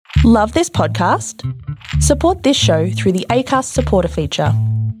Love this podcast? Support this show through the Acast supporter feature.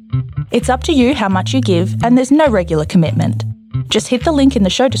 It's up to you how much you give, and there's no regular commitment. Just hit the link in the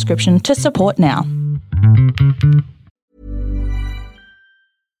show description to support now.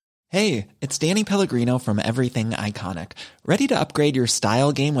 Hey, it's Danny Pellegrino from Everything Iconic. Ready to upgrade your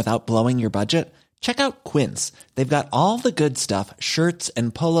style game without blowing your budget? Check out Quince. They've got all the good stuff, shirts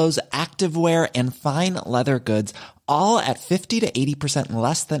and polos, activewear, and fine leather goods, all at 50 to 80%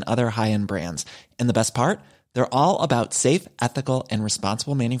 less than other high-end brands. And the best part? They're all about safe, ethical, and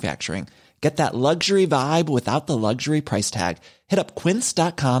responsible manufacturing. Get that luxury vibe without the luxury price tag. Hit up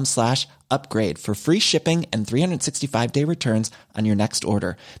quince.com/upgrade for free shipping and 365-day returns on your next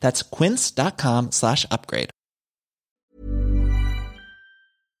order. That's quince.com/upgrade.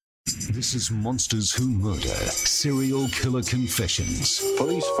 This is Monsters Who Murder, Serial Killer Confessions.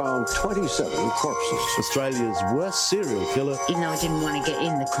 Police found 27 corpses. Australia's worst serial killer. Even though I didn't want to get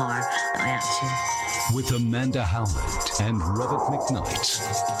in the car, I had to. With Amanda Howard and Robert McKnight.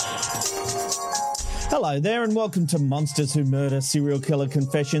 Hello there and welcome to Monsters Who Murder, Serial Killer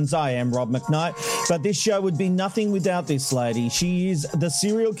Confessions. I am Rob McKnight, but this show would be nothing without this lady. She is the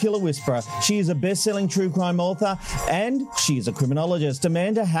serial killer whisperer. She is a best-selling true crime author and she is a criminologist.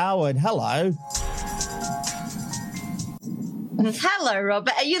 Amanda Howard, hello. Hello,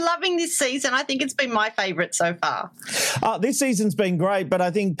 Robert. Are you loving this season? I think it's been my favourite so far. This season's been great, but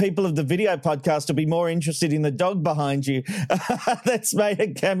I think people of the video podcast will be more interested in the dog behind you that's made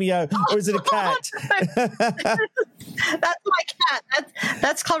a cameo. Or is it a cat? That's my cat.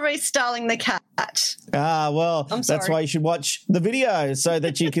 That's Clarice Starling the cat. Well, that's why you should watch the video so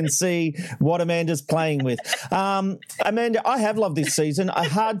that you can see what Amanda's playing with. Amanda, I have loved this season.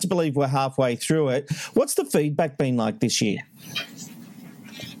 Hard to believe we're halfway through it. What's the feedback been like this year?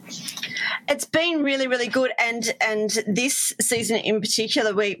 It's been really, really good, and this season in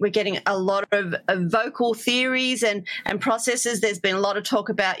particular, we're getting a lot of vocal theories and processes. There's been a lot of talk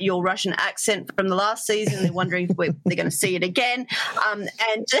about your Russian accent from the last season. They're wondering if they're going to see it again, and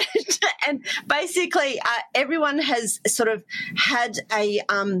basically everyone has sort of had a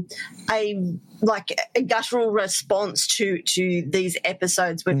guttural response to these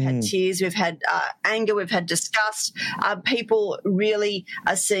episodes. We've had tears, we've had anger, we've had disgust. People really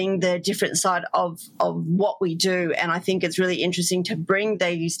are seeing the different side of what we do, and I think it's really interesting to bring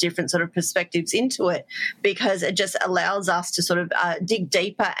these different sort of perspectives into it, because it just allows us to sort of dig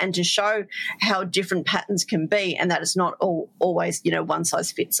deeper and to show how different patterns can be, and that it's not always one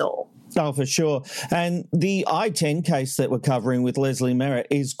size fits all. Oh, for sure. And the I-10 case that we're covering with Leslie Merritt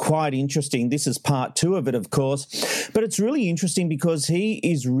is quite interesting. This is part 2 of it, of course. But it's really interesting because he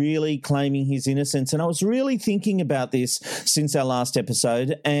is really claiming his innocence. And I was really thinking about this since our last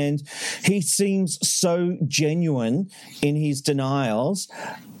episode, and he seems so genuine in his denials.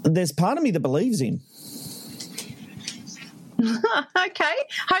 There's part of me that believes him. Okay,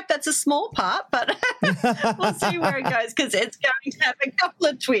 hope that's a small part, but we'll see where it goes, because it's going to have a couple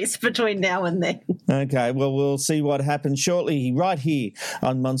of twists between now and then. Okay, well, we'll see what happens shortly right here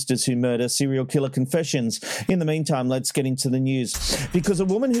on Monsters Who Murder, Serial Killer Confessions. In the meantime, let's get into the news. Because a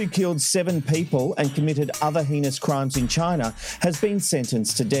woman who killed 7 people and committed other heinous crimes in China has been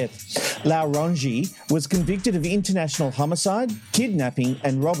sentenced to death. Lao Ronji was convicted of international homicide, kidnapping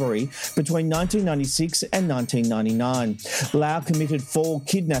and robbery between 1996 and 1999. Lao committed 4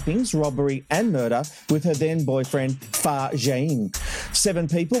 kidnappings, robbery and murder with her then-boyfriend Fa Jiaying. 7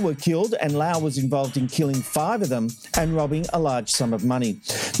 people were killed and Lao was involved in killing 5 of them and robbing a large sum of money.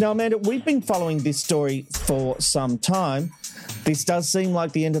 Now, Amanda, we've been following this story for some time. This does seem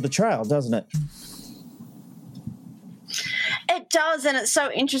like the end of the trail, doesn't it? It does, and it's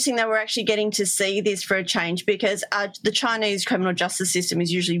so interesting that we're actually getting to see this for a change, because the Chinese criminal justice system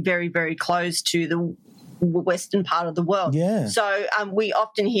is usually very, very close to the western part of the world. Yeah. So we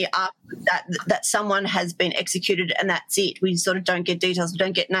often hear that someone has been executed and that's it. We sort of don't get details, we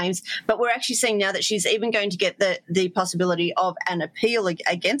don't get names, but we're actually seeing now that she's even going to get the possibility of an appeal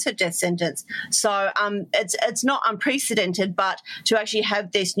against her death sentence. So it's not unprecedented, but to actually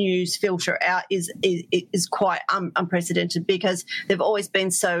have this news filter out is quite unprecedented, because they've always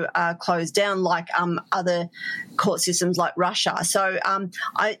been so closed down, like other court systems like Russia. So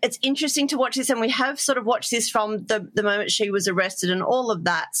it's interesting to watch this, and we have sort of watched this from the moment she was arrested and all of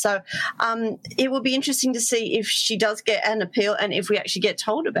that. So it will be interesting to see if she does get an appeal and if we actually get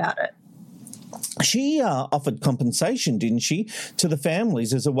told about it. She offered compensation, didn't she, to the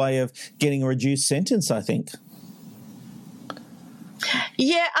families as a way of getting a reduced sentence, I think.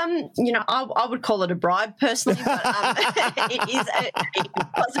 Yeah, I would call it a bribe personally, but it is a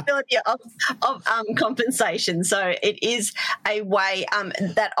possibility of compensation. So it is a way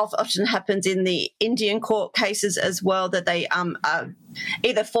that often happens in the Indian court cases as well, that they are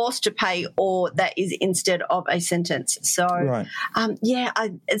either forced to pay or that is instead of a sentence. So, right.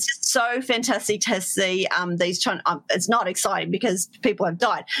 It's just so fantastic to see these. It's not exciting because people have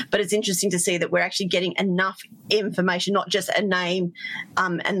died, but it's interesting to see that we're actually getting enough information, not just a name,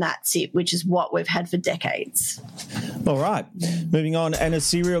 and that's it, which is what we've had for decades. All right. Moving on, and a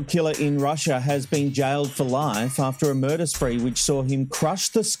serial killer in Russia has been jailed for life after a murder spree which saw him crush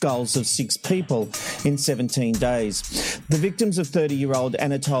the skulls of 6 people in 17 days. The victims of 30-year-old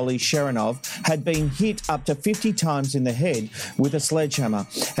Anatoly Sharonov had been hit up to 50 times in the head with a sledgehammer,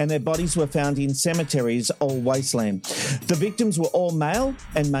 and their bodies were found in cemeteries all wasteland. The victims were all male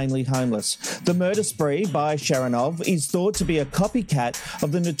and mainly homeless. The murder spree by Sharonov is thought to be a copycat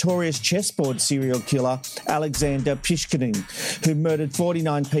of the notorious chessboard serial killer Alexander Pishkin, who murdered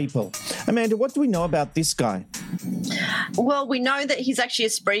 49 people. Amanda, what do we know about this guy? Well, we know that he's actually a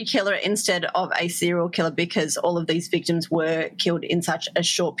spree killer instead of a serial killer because all of these victims were killed in such a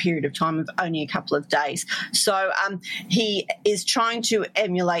short period of time of only a couple of days. So he is trying to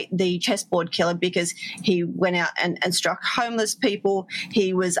emulate the chessboard killer because he went out and struck homeless people.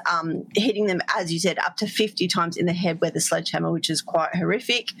 He was hitting them, as you said, up to 50 times in the head with a sledgehammer, which is quite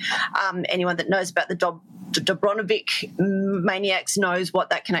horrific. Anyone that knows about the Dobronovic maniacs knows what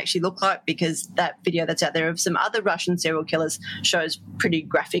that can actually look like, because that video that's out there of some other Russian serial killers shows pretty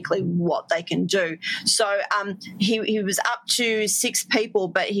graphically what they can do. So he was up to 6 people,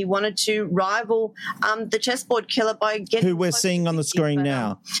 but he wanted to rival the chessboard killer by getting... Who we're seeing on the screen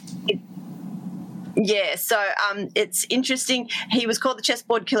now. Yeah, so it's interesting. He was called the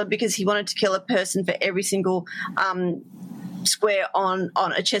chessboard killer because he wanted to kill a person for every single square on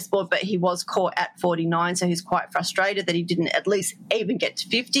a chessboard, but he was caught at 49, so he's quite frustrated that he didn't at least even get to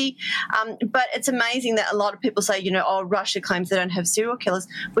 50. But it's amazing that a lot of people say, Russia claims they don't have serial killers.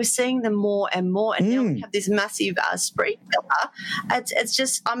 We're seeing them more and more, and now we have this massive spree killer. It's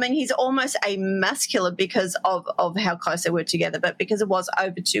just, he's almost a mass killer because of how close they were together, but because it was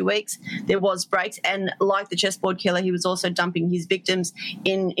over 2 weeks, there was breaks, and like the chessboard killer, he was also dumping his victims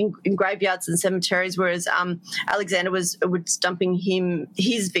in graveyards and cemeteries, whereas Alexander was dumping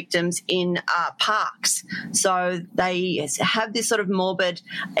his victims in parks. So they have this sort of morbid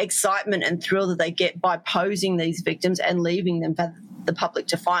excitement and thrill that they get by posing these victims and leaving them for the public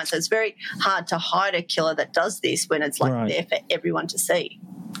to find. So it's very hard to hide a killer that does this when it's there for everyone to see.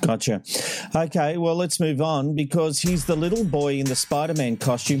 Gotcha. Okay, well, let's move on, because he's the little boy in the Spider-Man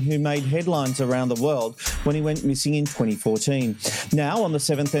costume who made headlines around the world when he went missing in 2014. Now, on the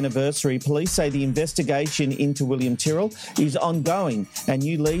 7th anniversary, police say the investigation into William Tyrrell is ongoing and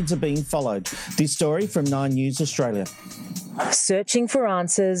new leads are being followed. This story from 9 News Australia. Searching for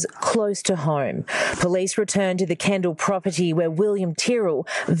answers close to home. Police returned to the Kendall property where William Tyrrell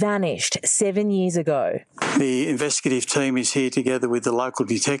vanished 7 years ago. The investigative team is here together with the local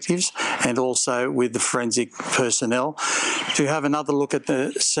detectives and also with the forensic personnel to have another look at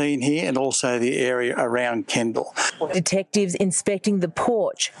the scene here and also the area around Kendall. Detectives inspecting the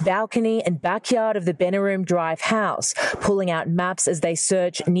porch, balcony and backyard of the Benaroom Drive house, pulling out maps as they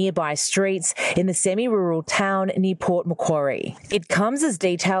search nearby streets in the semi-rural town near Port Macquarie. It comes as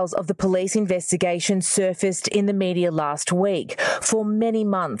details of the police investigation surfaced in the media last week. For many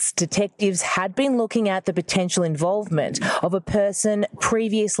months, detectives had been looking at the potential involvement of a person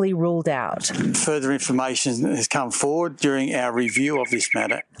previously ruled out. Further information has come forward during our review of this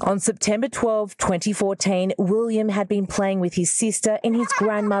matter. On September 12, 2014, William had been playing with his sister in his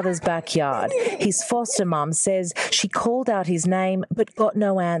grandmother's backyard. His foster mum says she called out his name but got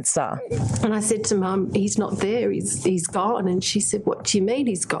no answer. And I said to Mum, he's not there, he's gone. And she said, what do you mean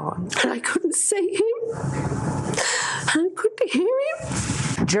he's gone? And I couldn't see him. I couldn't hear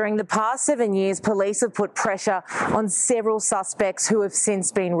him. During the past 7 years, police have put pressure on several suspects who have since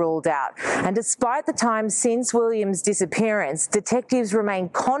been ruled out. And despite the time since William's disappearance, detectives remain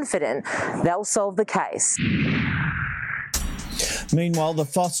confident they'll solve the case. Meanwhile, the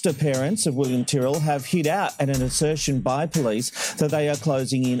foster parents of William Tyrrell have hit out at an assertion by police that they are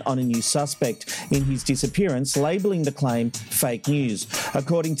closing in on a new suspect in his disappearance, labelling the claim fake news.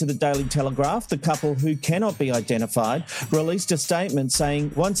 According to the Daily Telegraph, the couple, who cannot be identified, released a statement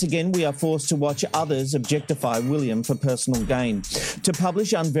saying, "Once again, we are forced to watch others objectify William for personal gain. To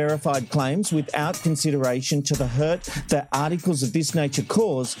publish unverified claims without consideration to the hurt that articles of this nature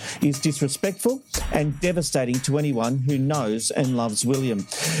cause is disrespectful and devastating to anyone who knows and loves William.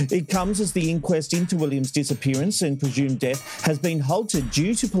 It comes as the inquest into William's disappearance and presumed death has been halted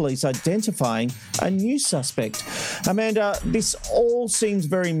due to police identifying a new suspect. Amanda, this all seems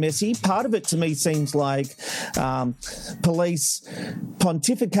very messy. Part of it to me seems like police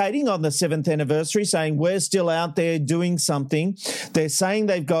pontificating on the 7th anniversary, saying we're still out there doing something. They're saying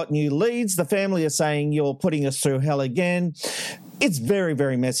they've got new leads. The family are saying you're putting us through hell again. It's very,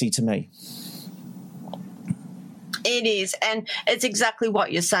 very messy to me. It is, and it's exactly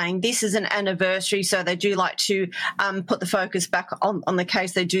what you're saying. This is an anniversary, so they do like to put the focus back on the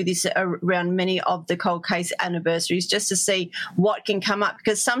case. They do this around many of the cold case anniversaries just to see what can come up,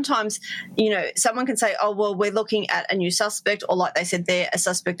 because sometimes, someone can say, oh, well, we're looking at a new suspect, or like they said, they're a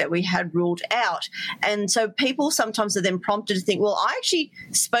suspect that we had ruled out. And so people sometimes are then prompted to think, well, I actually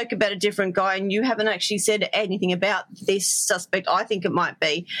spoke about a different guy and you haven't actually said anything about this suspect. I think it might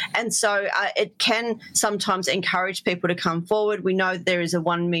be. And so it can sometimes encourage people to come forward. We know there is a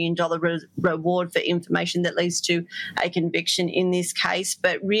 $1 million reward for information that leads to a conviction in this case,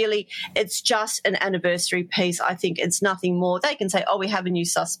 but really it's just an anniversary piece. I think it's nothing more. They can say, oh, we have a new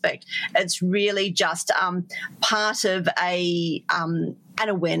suspect. It's really just part of an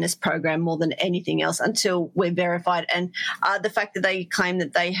awareness program more than anything else until we're verified. And the fact that they claim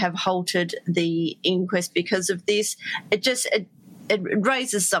that they have halted the inquest because of this, it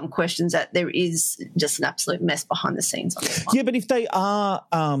raises some questions that there is just an absolute mess behind the scenes on this one. Yeah, but if they are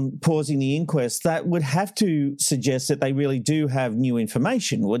pausing the inquest, that would have to suggest that they really do have new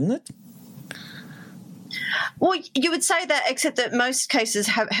information, wouldn't it? Well, you would say that, except that most cases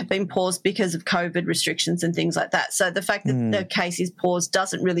have been paused because of COVID restrictions and things like that. So the fact that the case is paused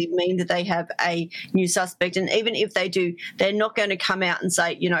doesn't really mean that they have a new suspect. And even if they do, they're not going to come out and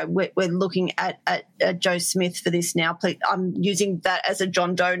say, we're looking at Joe Smith for this now. Please, I'm using that as a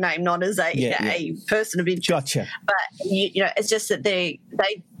John Doe name, not as a person of interest. Gotcha. But, it's just that they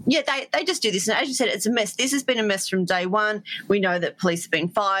just do this. And as you said, it's a mess. This has been a mess from day one. We know that police have been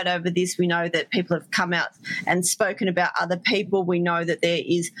fired over this. We know that people have come out and spoken about other people. We know that there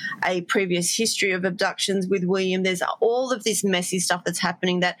is a previous history of abductions with William. There's all of this messy stuff that's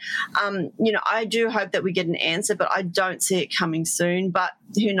happening that, I do hope that we get an answer, but I don't see it coming soon. But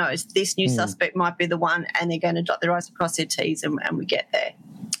who knows? This new suspect might be the one, and they're going to dot their I's and cross their T's, and we get there.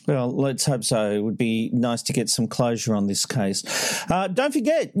 Well, let's hope so. It would be nice to get some closure on this case. Don't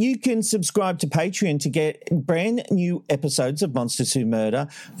forget, you can subscribe to Patreon to get brand new episodes of Monsters Who Murder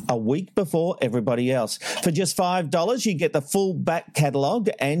a week before everybody else. For just $5, you get the full back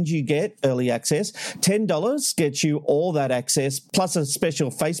catalogue and you get early access. $10 gets you all that access, plus a special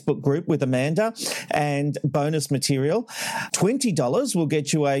Facebook group with Amanda and bonus material. $20 will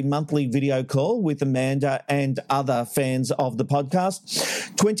get you a monthly video call with Amanda and other fans of the podcast.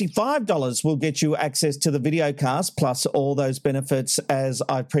 $25 will get you access to the video cast plus all those benefits as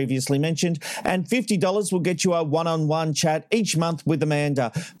I've previously mentioned, and $50 will get you a one-on-one chat each month with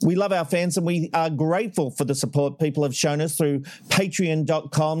Amanda. We love our fans and we are grateful for the support people have shown us through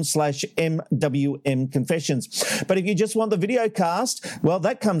patreon.com/MWM Confessions. But if you just want the video cast, well,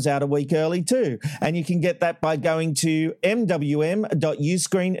 that comes out a week early too, and you can get that by going to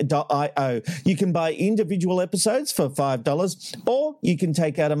mwm.uscreen.io. You can buy individual episodes for $5, or you can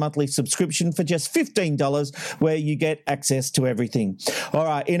take out a monthly subscription for just $15 where you get access to everything. All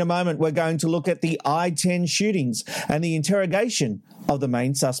right, in a moment, we're going to look at the I-10 shootings and the interrogation of the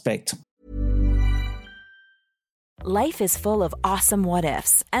main suspect. Life is full of awesome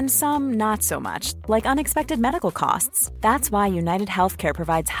what-ifs and some not so much, like unexpected medical costs. That's why United Healthcare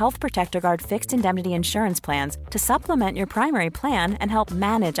provides Health Protector Guard fixed indemnity insurance plans to supplement your primary plan and help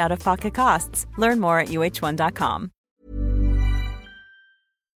manage out-of-pocket costs. Learn more at uh1.com.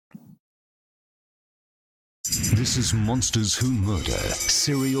 This is Monsters Who Murder,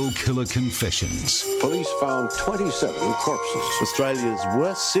 Serial Killer Confessions. Police found 27 corpses. Australia's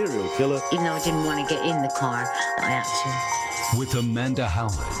worst serial killer. Even though I didn't want to get in the car, I had to. With Amanda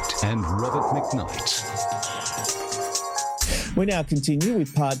Howard and Robert McKnight. We now continue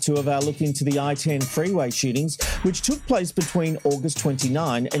with part 2 of our look into the I-10 freeway shootings, which took place between August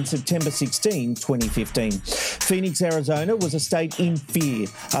 29 and September 16, 2015. Phoenix, Arizona was a state in fear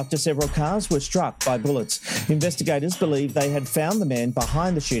after several cars were struck by bullets. Investigators believe they had found the man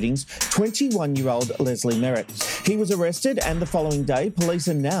behind the shootings, 21-year-old Leslie Merritt. He was arrested, and the following day, police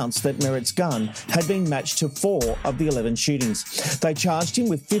announced that Merritt's gun had been matched to 4 of the 11 shootings. They charged him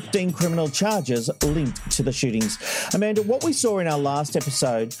with 15 criminal charges linked to the shootings. Amanda, what we saw in our last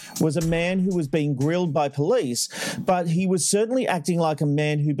episode was a man who was being grilled by police, but he was certainly acting like a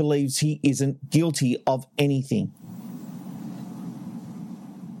man who believes he isn't guilty of anything.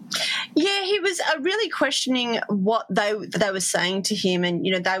 Yeah, he was really questioning what they were saying to him, and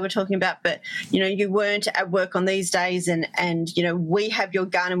they were talking about, but you weren't at work on these days, and we have your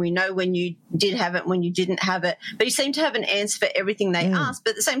gun, and we know when you did have it, and when you didn't have it. But he seemed to have an answer for everything they asked.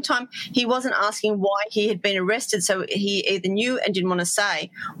 But at the same time, he wasn't asking why he had been arrested, so he either knew and didn't want to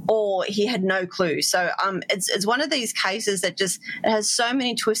say, or he had no clue. So it's one of these cases that just it has so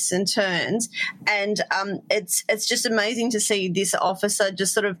many twists and turns, and it's just amazing to see this officer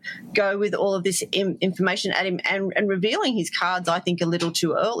just sort of go with all of this information at him and revealing his cards, I think, a little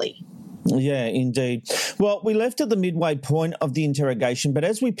too early. Yeah, indeed. Well, we left at the midway point of the interrogation, but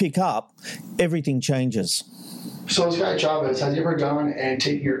as we pick up, everything changes. So this guy Chavez, has he ever gone and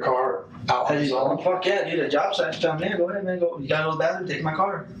taken your car out? Has he gone? Fuck yeah, dude. A job site's down there. Go ahead, man. Go. You gotta go to the bathroom, take my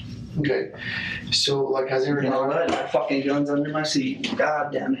car. Okay. So, like, has he ever gone? What? My fucking gun's under my seat.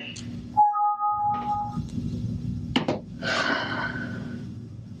 God damn it.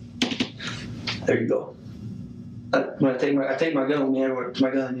 There you go. When I take my gun with me everywhere.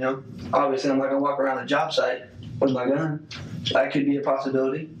 My gun, Obviously, I'm not gonna walk around the job site with my gun. That could be a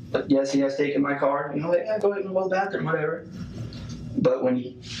possibility. But yes, he has taken my car. Like, yeah, go ahead and go to the bathroom, whatever. But when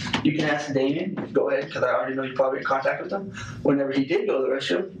you can ask Damien, go ahead, because I already know you're probably in contact with him. Whenever he did go to the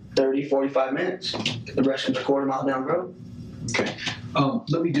restroom, 30, 45 minutes. The restroom's a quarter mile down the road. Okay.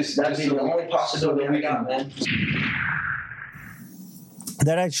 Let me just. That'd be the only possibility I got, man.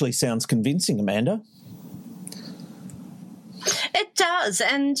 That actually sounds convincing, Amanda. It does,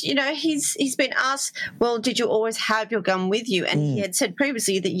 and he's been asked, well, did you always have your gun with you? And he had said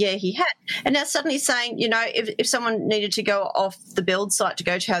previously that he had, and now suddenly saying, if someone needed to go off the build site to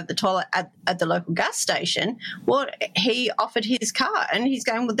go to have the toilet at the local gas station, well, he offered his car, and he's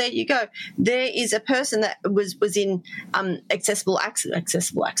going, well, there you go. There is a person that was in accessible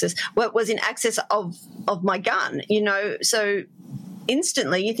access, was in access of my gun, so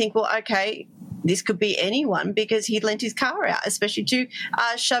instantly you think, well, okay, this could be anyone because he'd lent his car out, especially to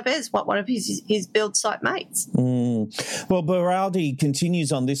Chavez, one of his build site mates. Well, Beraldi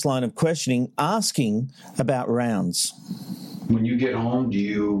continues on this line of questioning, asking about rounds. When you get home, do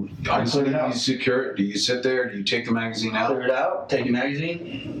you secure it? Do you sit there? Do you take the magazine out? Clear it out, take the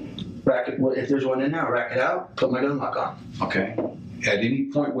magazine, rack it. If there's one in there, rack it out, put my gun lock on. Okay. At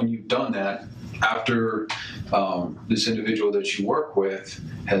any point when you've done that, after this individual that you work with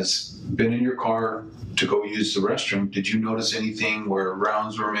has been in your car to go use the restroom, did you notice anything where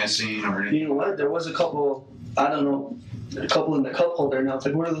rounds were missing or anything? You know what? There was a couple, I don't know, a couple in the cup holder. And I was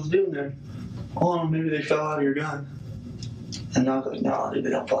like, what are those doing there? Oh, maybe they fell out of your gun. And I was like, no, they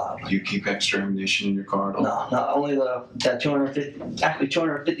don't fall out. Do you keep extra ammunition in your car at all? No, not only that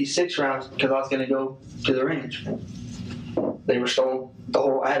 256 rounds because I was going to go to the range. They were stolen.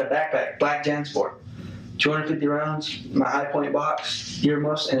 I had a backpack, black JanSport. 250 rounds, my high point box,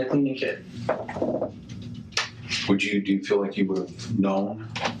 earmuffs, and a cleaning kit. Do you feel like you would have known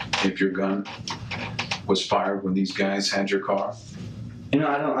if your gun was fired when these guys had your car? I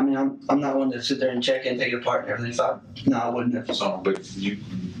don't. I mean, I'm not one to sit there and check and take it apart and everything. So no, I wouldn't have. So, but you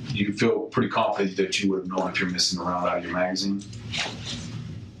feel pretty confident that you would have known if you're missing a round out of your magazine?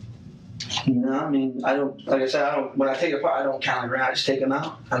 No, I mean, I don't. Like I said, I don't. When I take it apart, I don't count it around. I just take them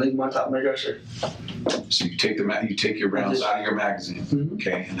out. I leave them on top of my dresser. So you take your rounds out of your magazine. Mm-hmm.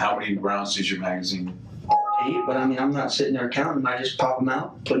 Okay, and how many rounds does your magazine? 8, but I mean, I'm not sitting there counting them. I just pop them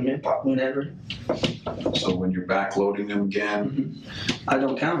out, put them in, pop them whenever. So when you're backloading them again, I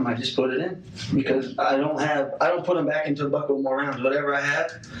don't count them. I just put it in because I don't put them back into the bucket with more rounds. Whatever I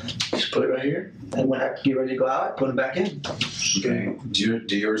have, just put it right here. And when I get ready to go out, I put them back in. Okay. Do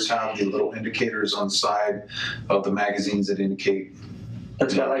yours have the little indicators on the side of the magazines that indicate?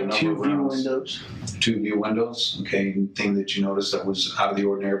 It's got like 2 view windows. 2 view windows? Okay. Anything that you noticed that was out of the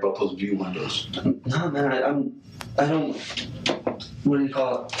ordinary about those view windows? No, man. I don't, what do you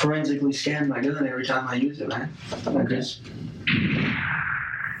call it, forensically scan my gun every time I use it, man.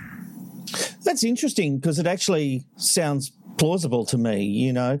 That's interesting because it actually sounds plausible to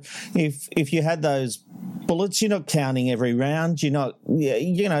me, If you had those bullets, you're not counting every round. You're not,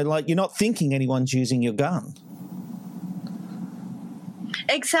 you're not thinking anyone's using your gun.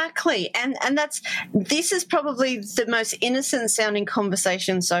 Exactly. And this is probably the most innocent sounding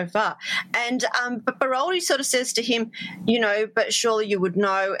conversation so far. And but Beraldi sort of says to him, but surely you would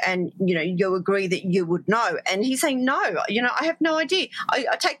know, and you agree that you would know. And he's saying, no, I have no idea.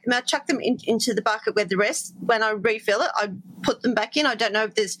 I take them out, chuck them into the bucket with the rest. When I refill it, I put them back in. I don't know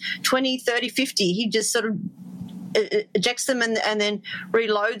if there's 20, 30, 50. He just sort of ejects them and then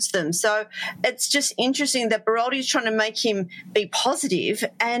reloads them. So it's just interesting that Beraldi's trying to make him be positive,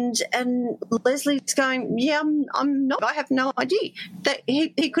 and Leslie's going, yeah, I'm not. I have no idea that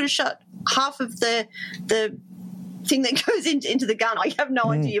he could have shot half of the thing that goes into the gun. I have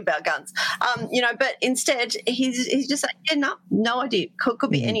no idea about guns, but instead he's just like, yeah, no idea. Could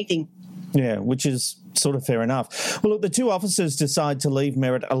be anything. Yeah, which is sort of fair enough. Well, look, the two officers decide to leave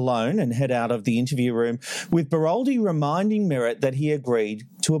Merritt alone and head out of the interview room, with Beraldi reminding Merritt that he agreed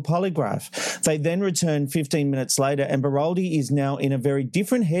to a polygraph. They then return 15 minutes later, and Beraldi is now in a very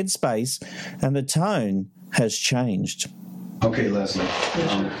different headspace, and the tone has changed. Okay, Leslie.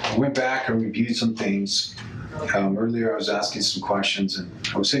 I went back and reviewed some things. Earlier I was asking some questions, and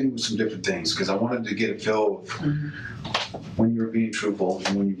I was saying some different things because I wanted to get a feel of when you were being truthful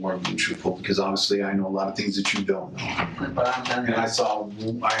and when you weren't being truthful, because obviously I know a lot of things that you don't know. And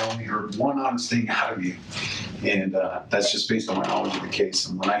I only heard one honest thing out of you, and that's just based on my knowledge of the case.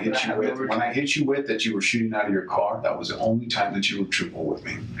 And when I hit you with that you were shooting out of your car, that was the only time that you were truthful with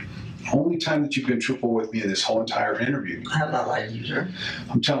me. Only time that you've been truthful with me in this whole entire interview. I have not lied to you, sir.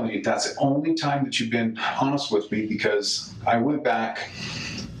 I'm telling you, that's the only time that you've been honest with me, because I went back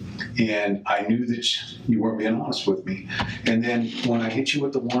and I knew that you weren't being honest with me. And then when I hit you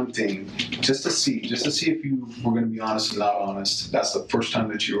with the one thing, just to see if you were going to be honest and not honest, that's the first time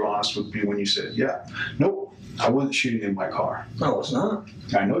that you were honest with me when you said, yeah, nope, I wasn't shooting in my car. No, it's not.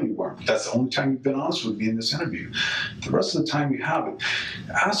 I know you weren't. That's the only time you've been honest with me in this interview. The rest of the time you haven't.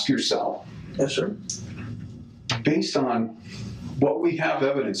 Ask yourself, yes, sir, based on what we have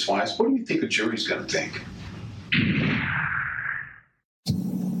evidence-wise, what do you think a jury's going to think?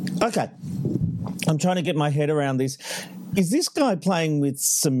 Okay. I'm trying to get my head around this. Is this guy playing with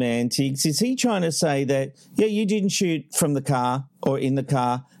semantics? Is he trying to say that, yeah, you didn't shoot from the car or in the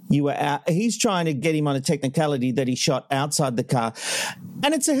car, you were out? He's trying to get him on a technicality that he shot outside the car.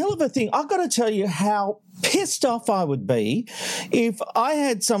 And it's a hell of a thing. I've got to tell you how pissed off I would be if I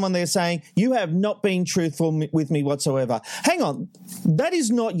had someone there saying, you have not been truthful with me whatsoever. Hang on, that is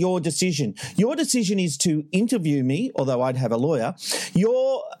not your decision. Your decision is to interview me, although I'd have a lawyer.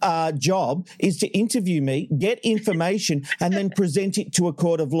 Your job is to interview me, get information, and then present it to a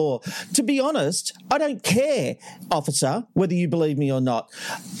court of law. To be honest, I don't care, officer, whether you believe me or not.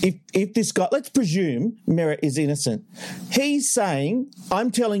 If this guy, let's presume Merritt is innocent. He's saying, I'm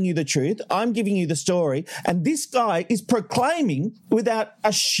telling you the truth, I'm giving you the story, and this guy is proclaiming without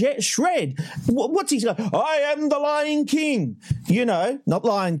a shred. What's he saying? I am the Lion King. You know, not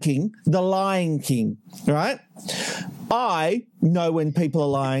Lion King, the Lying King, right? I know when people are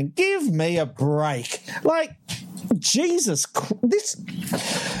lying. Give me a break. Like, Jesus,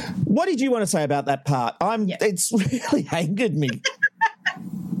 what did you want to say about that part? It's really angered me.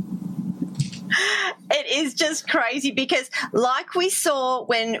 It is just crazy because, like we saw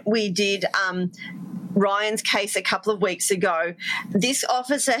when we did Ryan's case a couple of weeks ago, this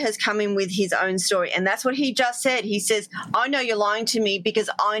officer has come in with his own story, and that's what he just said. He says, I know you're lying to me because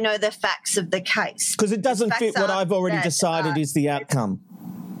I know the facts of the case. Because it doesn't fit what I've already decided is the outcome.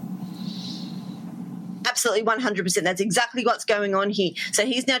 Absolutely, 100%. That's exactly what's going on here. So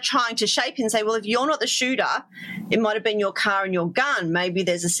he's now trying to shape and say, well, if you're not the shooter, it might have been your car and your gun. Maybe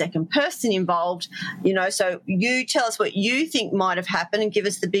there's a second person involved, you know. So you tell us what you think might have happened and give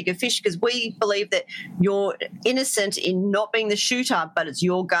us the bigger fish, because we believe that you're innocent in not being the shooter, but it's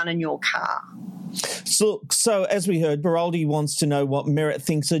your gun and your car. So as we heard, Beraldi wants to know what Merritt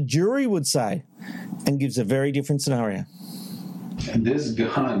thinks a jury would say and gives a very different scenario. And this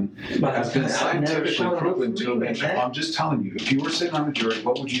gun has been scientifically proven to have. I'm just telling you, if you were sitting on a jury,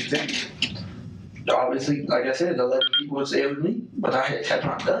 what would you think? Obviously, like I said, 11 people would say it was me, but I have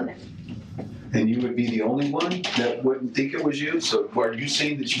not done it. And you would be the only one that wouldn't think it was you? So are you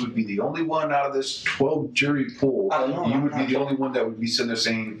saying that you would be the only one out of this 12 jury pool? I don't know. You would be the only one that would be sitting there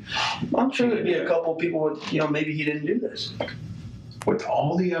saying... I'm sure there'd be a couple of people with, maybe he didn't do this. With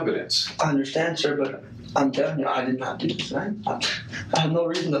all the evidence. I understand, sir, but I'm telling you, I did not do this, man. I have no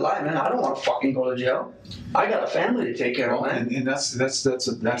reason to lie, man. I don't want to fucking go to jail. I got a family to take care of, man. And that's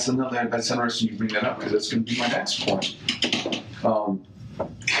interesting you bring that up, because that's going to be my next point.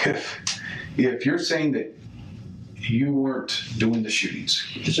 If you're saying that you weren't doing the shootings,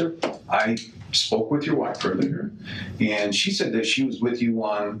 yes, sir. I spoke with your wife earlier, and she said that she was with you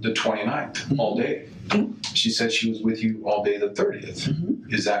on the 29th all day. Mm-hmm. She said she was with you all day the 30th.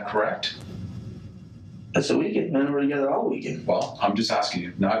 Mm-hmm. Is that correct? That's the weekend, man. We're together all weekend. Well, I'm just asking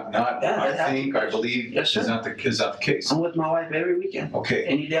you. Not. I believe. Yes, sir. Is that the case? I'm with my wife every weekend. Okay.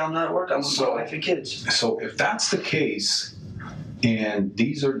 Any day I'm not at work, I'm with my wife and kids. So if that's the case, and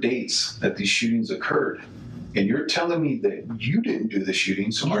these are dates that these shootings occurred, and you're telling me that you didn't do the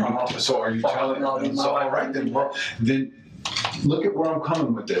shooting, so are you telling me? So all right, then look at where I'm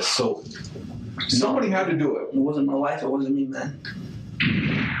coming with this. So somebody had to do it. It wasn't my wife. It wasn't me, man.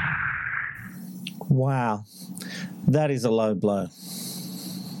 Wow. That is a low blow.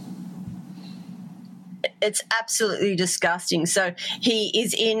 It's absolutely disgusting. So he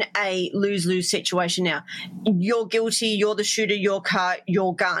is in a lose-lose situation now. You're guilty, you're the shooter, your car,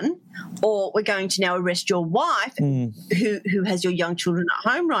 your gun, or we're going to now arrest your wife who has your young children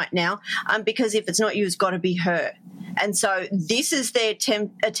at home right now, because if it's not you, it's got to be her. And so this is their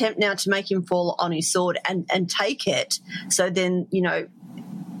attempt now to make him fall on his sword and take it. So then, you know,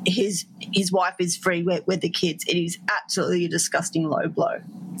 his wife is free with the kids. It is absolutely a disgusting low blow.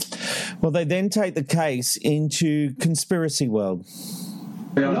 Well, they then take the case into conspiracy world.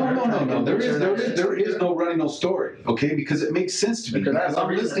 No. There is no running no story, okay? Because it makes sense to me. Because I'm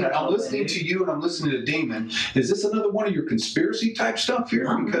listening to you and I'm listening to Damon. Is this another one of your conspiracy type stuff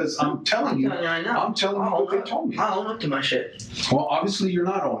here? Because I'm telling you what they told me. I own up to my shit. Well, obviously you're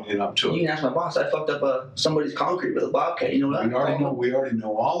not owning it up to it. You can ask my boss. I fucked up somebody's concrete with a bobcat. You know that? We already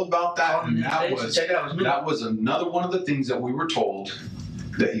know all about that. And that was another one of the things that we were told.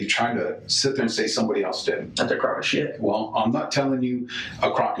 That you try to sit there and say somebody else did. That's a crock of shit. Well, I'm not telling you a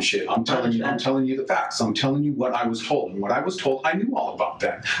crock of shit. I'm telling you the facts. I'm telling you what I was told. And what I was told, I knew all about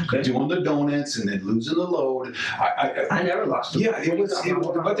that. Okay. Doing the donuts and then losing the load. I never lost. Yeah,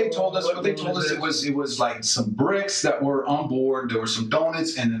 what they told us it was like some bricks that were on board. There were some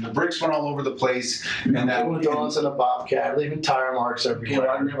donuts, and then the bricks went all over the place. And that donuts and a bobcat, leaving tire marks everywhere.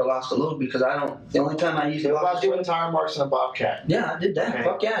 Well, I never lost a load because I don't. The only time I used to. About doing tire marks and a bobcat. Yeah, I did that. Okay.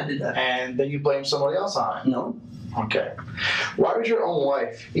 Fuck yeah, I did that. And then you blame somebody else on it? No. Okay. Why would your own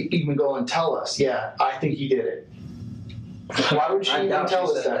wife even go and tell us, yeah, I think he did it? Why would she even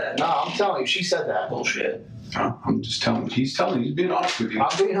tell us that? No, I'm telling you, she said that. Bullshit. I'm just telling you. He's being honest with you.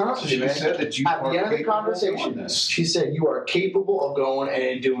 I'm being honest with you, man. She said that you at the end of the conversation, she said you are capable of going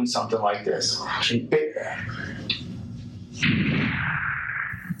and doing something like this.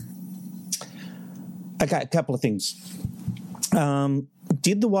 Okay, a couple of things.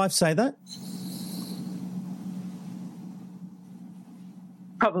 Did the wife say that?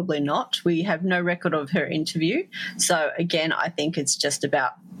 Probably not. We have no record of her interview. So, again, I think it's just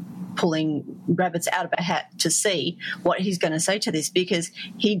about pulling rabbits out of a hat to see what he's going to say to this, because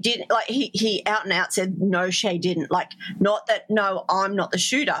he did, like, he out and out said, no, she didn't. Like, not that, no, I'm not the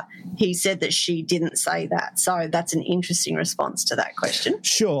shooter. He said that she didn't say that. So that's an interesting response to that question.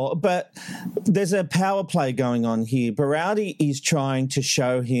 Sure, but there's a power play going on here. Barowdi is trying to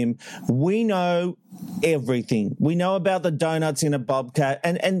show him, we know everything. We know about the donuts in a bobcat.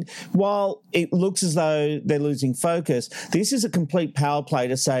 And while it looks as though they're losing focus, this is a complete power play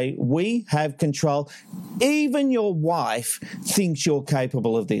to say, we have control. Even your wife thinks you're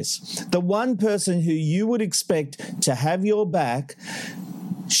capable of this. The one person who you would expect to have your back,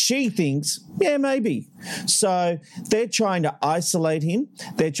 she thinks, yeah, maybe. So they're trying to isolate him.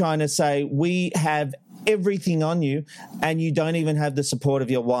 They're trying to say, we have everything on you and you don't even have the support of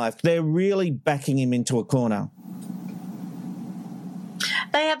your wife. They're really backing him into a corner.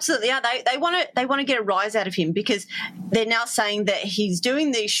 They absolutely are. They want to get a rise out of him, because they're now saying that he's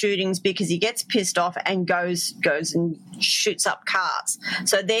doing these shootings because he gets pissed off and goes and shoots up cars.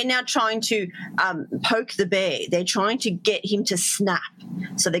 So they're now trying to poke the bear. They're trying to get him to snap.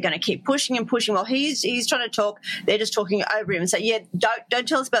 So they're going to keep pushing and pushing while he's trying to talk. They're just talking over him and say, yeah, don't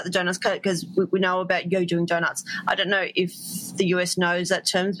tell us about the donuts, because we know about you doing donuts. I don't know if the US knows that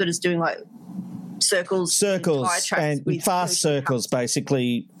terms, but it's doing like circles and fast circles,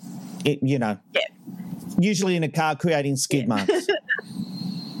 basically, usually in a car, creating skid marks.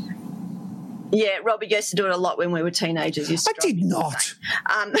 Yeah, Robbie used to do it a lot when we were teenagers. I did not.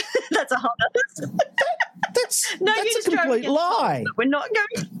 That's a whole other. That's a complete lie. We're not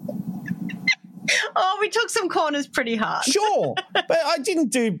going. Oh, we took some corners pretty hard. Sure, but I didn't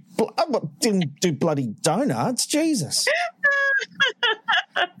do bloody donuts. Jesus.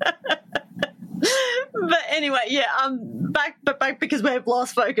 But anyway, yeah, back because we've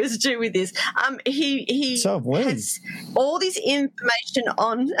lost focus too with this. He has all this information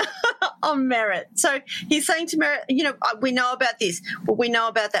on Merritt. So he's saying to Merritt, we know about this, well, we know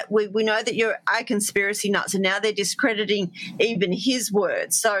about that. We know that you're a conspiracy nut. So now they're discrediting even his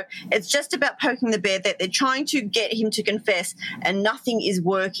words. So it's just about poking the bear, that they're trying to get him to confess, and nothing is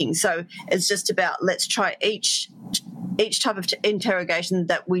working. So it's just about, let's try each type of interrogation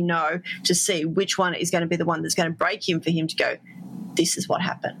that we know to see which one is going to be the one that's going to break him, for him to go, this is what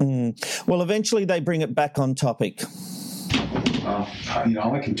happened. Well, eventually they bring it back on topic.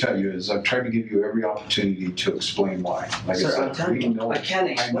 All I can tell you is I've tried to give you every opportunity to explain why. Like Sir, I said, I'm telling you, I can't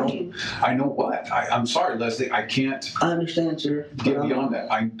explain. I know what. I'm sorry, Leslie. I can't. I understand, sir. Get beyond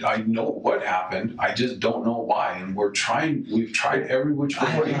that. I know what happened. I just don't know why. And we've tried every which way.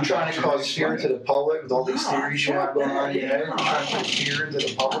 Are you trying to cause fear to the public with all these theories you have going on in your head? Are you trying to put fear into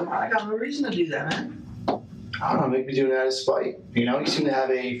the public? I got no reason to do that, man. I don't know, maybe doing that out of spite. You seem to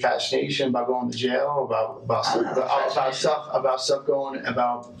have a fascination about going to jail, about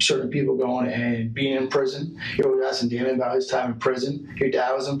certain people going and being in prison. You were asking Damon about his time in prison. Your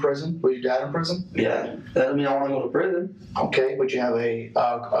dad was in prison. Was your dad in prison? Yeah, that doesn't mean I want to go to prison. Okay, but you have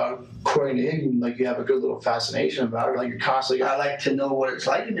according to him, like you have a good little fascination about it. Like you're constantly. I like to know what it's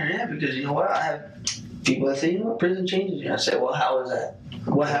like in there, yeah, because you know what? I have people that say, prison changes you. I say, well, how is that?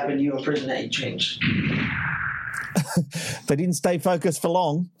 What happened to you in prison that you changed? They didn't stay focused for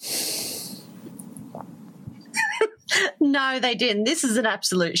long. No, they didn't. This is an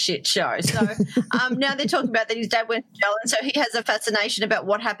absolute shit show. So now they're talking about that his dad went to jail, and so he has a fascination about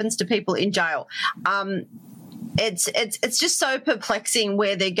what happens to people in jail. It's just so perplexing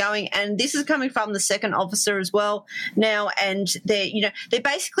where they're going, and this is coming from the second officer as well now, and they're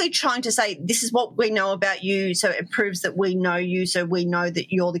basically trying to say this is what we know about you, so it proves that we know you, so we know that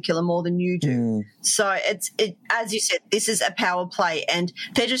you're the killer more than you do. So it's as you said, this is a power play, and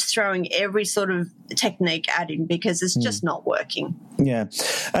they're just throwing every sort of technique at him because it's just not working. Yeah,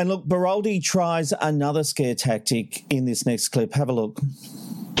 and look, Baraldi tries another scare tactic in this next clip. Have a look.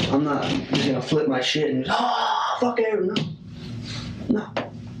 I'm not just going to flip my shit and fuck everyone. No.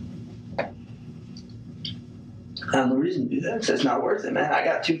 I have no reason to do that. It's not worth it, man. I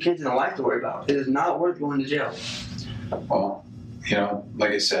got 2 kids and a life to worry about. It is not worth going to jail. Well,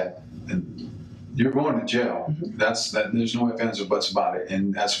 like I said, you're going to jail. Mm-hmm. There's no ifs, ands, or buts about it.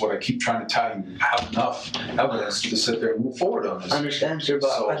 And that's what I keep trying to tell you. Have enough evidence to sit there and move forward on this. I understand, sir,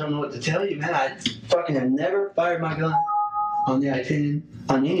 but I don't know what to tell you, man. I fucking have never fired my gun on the I-10,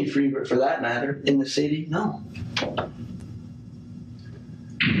 on any freeway for that matter, in the city. No.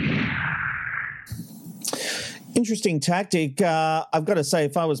 Interesting tactic. I've got to say,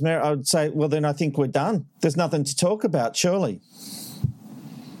 if I was mayor, I would say, well, then I think we're done. There's nothing to talk about, surely.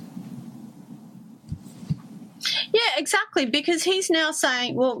 Yeah, exactly, because he's now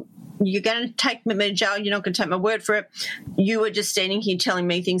saying, well, you're going to take me to jail, you're not going to take my word for it. You were just standing here telling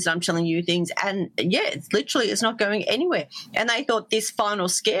me things and I'm telling you things. And, yeah, it's not going anywhere. And they thought this final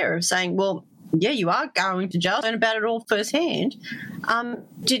scare of saying, well, yeah, you are going to jail, learn about it all firsthand,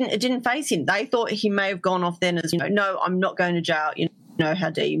 didn't faze him. They thought he may have gone off then as, no, I'm not going to jail. How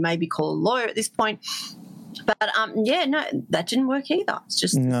dare you maybe call a lawyer at this point. But, no, that didn't work either. It's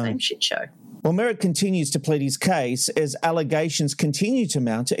just the same shit show. Well, Merritt continues to plead his case as allegations continue to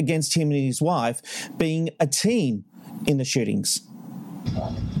mount against him and his wife being a team in the shootings.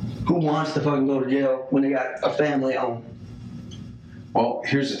 Who wants to fucking go to jail when they got a family at home? Well,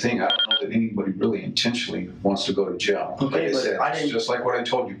 here's the thing. I don't know that anybody really intentionally wants to go to jail. Okay, like I said, it's just like what I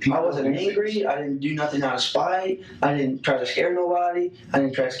told you. People I wasn't angry. I didn't do nothing out of spite. I didn't try to scare nobody. I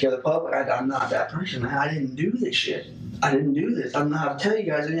didn't try to scare the public. I'm not that person, man. I didn't do this shit. I didn't do this. I don't know how to tell you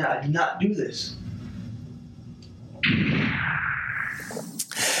guys. I did not do this.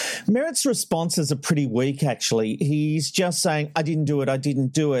 Merritt's responses are pretty weak, actually. He's just saying, I didn't do it, I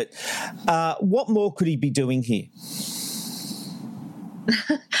didn't do it. What more could he be doing here?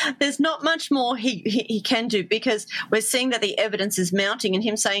 There's not much more he can do, because we're seeing that the evidence is mounting, and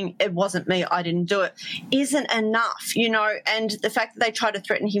him saying it wasn't me, I didn't do it, isn't enough, and the fact that they try to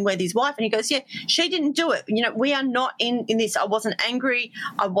threaten him with his wife and he goes, yeah, she didn't do it, we are not in this. I wasn't angry,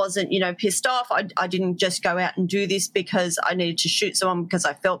 I wasn't pissed off, I didn't just go out and do this because I needed to shoot someone because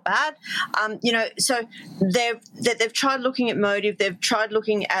I felt bad. So they've tried looking at motive, they've tried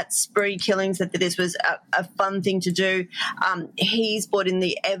looking at spree killings, that this was a fun thing to do. He's brought in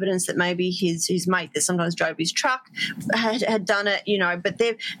the evidence that maybe his mate that sometimes drove his truck had done it, but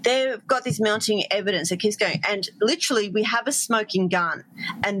they've got this mounting evidence that keeps going. And literally we have a smoking gun,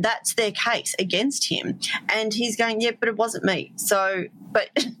 and that's their case against him. And he's going, yeah, but it wasn't me. So, but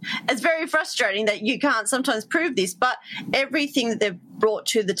it's very frustrating that you can't sometimes prove this, but everything that they've brought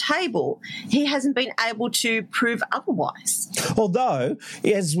to the table, he hasn't been able to prove otherwise. Although,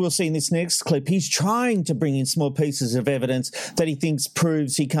 as we'll see in this next clip, he's trying to bring in small pieces of evidence that he thinks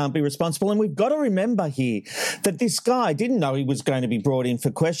proves he can't be responsible. And we've got to remember here that this guy didn't know he was going to be brought in for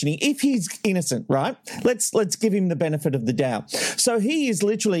questioning. If he's innocent, right, let's give him the benefit of the doubt. So he is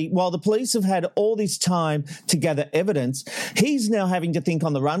literally, while the police have had all this time to gather evidence, he's now having to think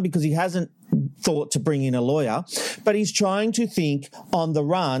on the run because he hasn't thought to bring in a lawyer, but he's trying to think on the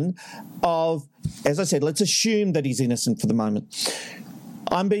run of as I said, let's assume that he's innocent for the moment.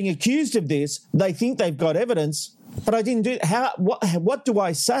 I'm being accused of this. They think they've got evidence, but I didn't do it. What do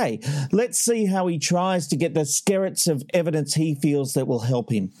I say? Let's see how he tries to get the skerrits of evidence he feels that will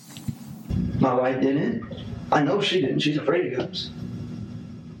help him. My wife didn't. I know she didn't. She's afraid of guns.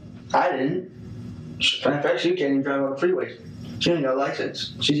 I didn't. In fact, she can't even drive on the freeway. She ain't got a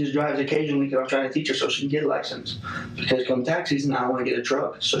license. She just drives occasionally because I'm trying to teach her so she can get a license. Because come tax season, I want to get a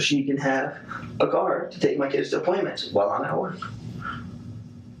truck so she can have a car to take my kids to appointments while I'm at work.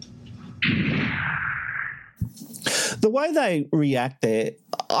 The way they react there,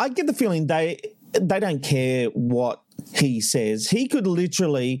 I get the feeling they don't care what he says. He could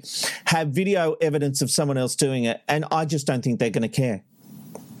literally have video evidence of someone else doing it, and I just don't think they're going to care.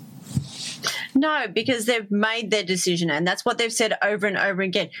 No, because they've made their decision, and that's what they've said over and over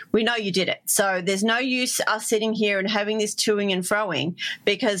again. We know you did it. So there's no use us sitting here and having this toing and froing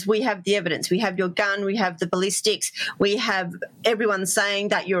because we have the evidence. We have your gun. We have the ballistics. We have everyone saying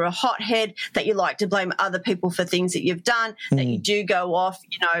that you're a hothead, that you like to blame other people for things that you've done, that you do go off,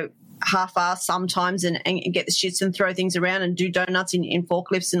 half-assed sometimes and get the shits and throw things around and do donuts in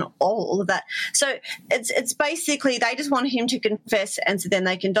forklifts and all of that. So it's basically they just want him to confess, and so then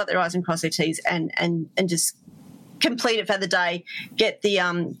they can dot their I's and cross their T's and just complete it for the day, get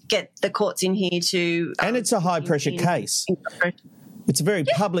the courts in here to... and it's a high-pressure case. It's a very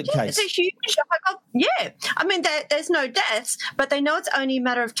public case. It's a huge... I mean, there's no deaths, but they know it's only a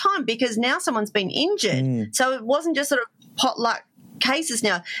matter of time because now someone's been injured. So it wasn't just sort of potluck cases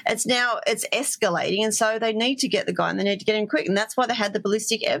now. It's escalating, and so they need to get the guy and they need to get him quick, and that's why they had the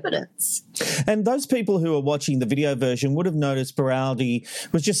ballistic evidence. And those people who are watching the video version would have noticed Beraldi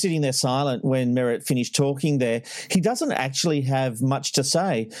was just sitting there silent when Merritt finished talking there. He doesn't actually have much to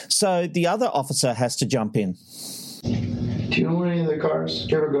say, so the other officer has to jump in. Do you own any of the cars?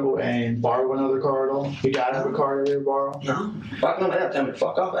 Do you ever go and borrow another car at all? You gotta have a car to ever borrow? No. Fuck no, they have to tell me to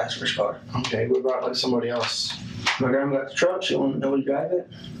fuck off, ask for his car. Okay, what about like somebody else? My grandma got the truck, she won't know to drive it.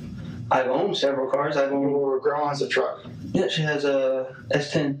 I've owned several cars. Well, grandma has a truck. Yeah, she has a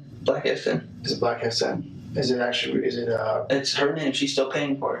S10, black S10. Is it black S10? Is it it's her name, she's still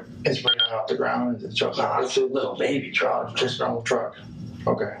paying for it. It's bringing it off the ground? Is it a truck? No, it's a little baby truck. Just an old truck.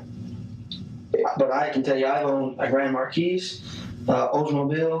 Okay. But I can tell you, I've owned a Grand Marquis,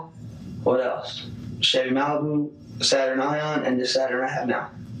 Oldsmobile, what else? Chevy Malibu, Saturn Ion, and this Saturn I have now.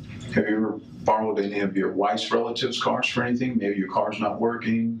 Have you ever borrowed any of your wife's relatives' cars for anything? Maybe your car's not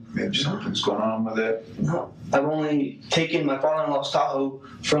working, maybe something's going on with it? No. I've only taken my father-in-law's Tahoe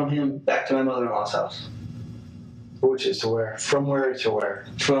from him back to my mother-in-law's house. Which is to where? From where to where?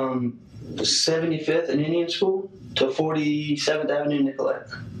 From 75th and Indian School to 47th Avenue, Nicollet.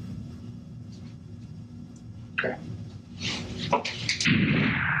 Okay.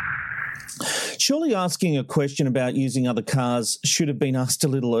 Surely asking a question about using other cars should have been asked a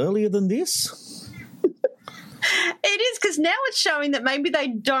little earlier than this. It is, because now it's showing that maybe they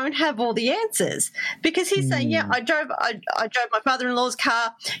don't have all the answers. Because he's saying, I drove my father-in-law's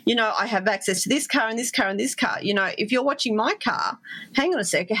car. I have access to this car and this car and this car. If you're watching my car, hang on a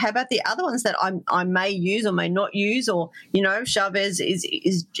second. How about the other ones that I may use or may not use? Or Chavez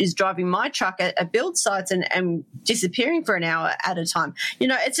is driving my truck at build sites and disappearing for an hour at a time.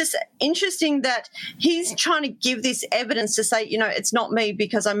 It's just interesting that he's trying to give this evidence to say, it's not me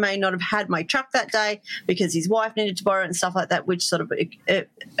because I may not have had my truck that day because his wife needed to borrow it and stuff like that, which sort of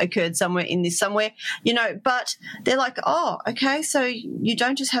occurred somewhere in this somewhere, but they're like, oh, okay, so you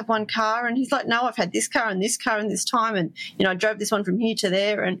don't just have one car. And he's like, no, I've had this car and this car and this time, and I drove this one from here to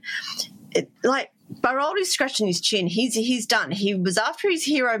there. And Beraldi's scratching his chin. He's done. He was after his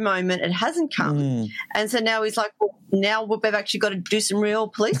hero moment. It hasn't come. And so now he's like, well, now we've actually got to do some real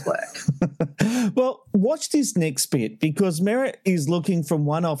police work. Well, watch this next bit, because Merritt is looking from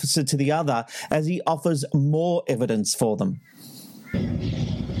one officer to the other as he offers more evidence for them.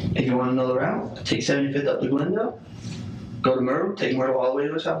 If you want another route, take 75th up to Glendale, go to Myrtle, take Myrtle all the way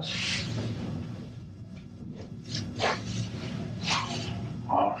to his house.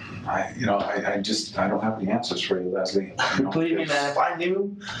 I don't have the answers for you, Leslie. Believe me, man, if I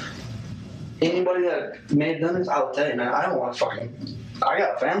knew anybody that may have done this, I would tell you, man, I don't want to I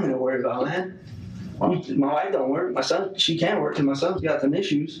got a family to worry about, man. Wow. My wife don't work. My son, she can't work because my son's got some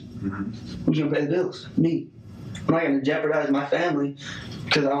issues. Who's going to pay the bills? Me. I'm not going to jeopardize my family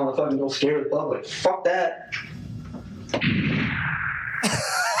because I don't want to fucking go scare the public. Fuck that.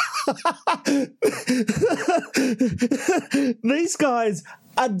 These guys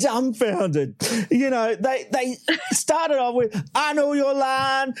are dumbfounded. You know, they started off with, I know you're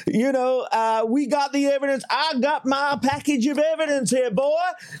lying. You know, we got the evidence. I got my package of evidence here, boy.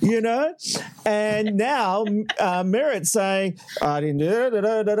 You know, and now Merritt's saying, I didn't do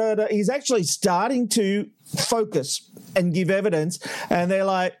it. He's actually starting to focus and give evidence, and they're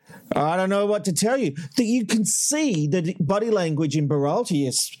like, I don't know what to tell you. That you can see the body language in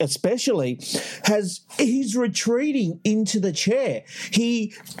Beralti especially he's retreating into the chair.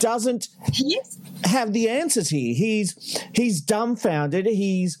 He doesn't have the answers here. He's dumbfounded.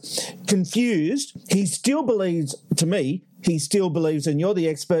 He's confused. He still believes, to me, and you're the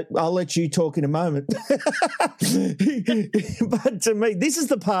expert, I'll let you talk in a moment. But to me, this is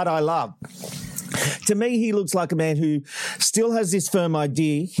the part I love. To me, he looks like a man who still has this firm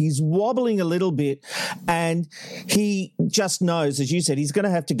idea. He's wobbling a little bit, and he just knows, as you said, he's going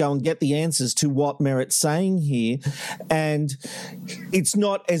to have to go and get the answers to what Merritt's saying here, and it's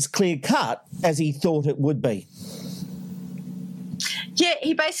not as clear-cut as he thought it would be. Yeah,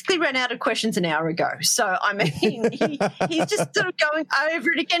 he basically ran out of questions an hour ago. So, I mean, he's just sort of going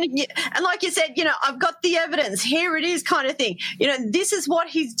over it again. And like you said, you know, I've got the evidence. Here it is kind of thing. You know, this is what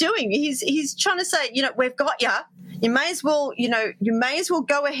he's doing. He's trying to say, you know, we've got you. You may as well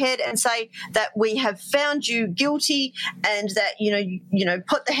go ahead and say that we have found you guilty and that, you know,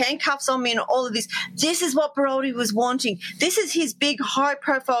 put the handcuffs on me and all of this. This is what Beralti was wanting. This is his big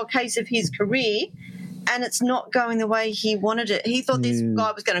high-profile case of his career. And it's not going the way he wanted it. He thought this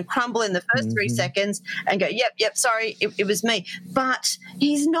guy was going to crumble in the first 3 seconds and go, yep, sorry, it was me. But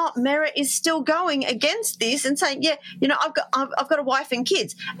he's not. Merritt is still going against this and saying, yeah, you know, I've got a wife and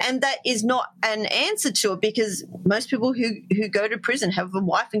kids. And that is not an answer to it, because most people who go to prison have a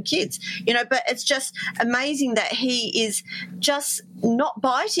wife and kids, you know. But it's just amazing that he is just not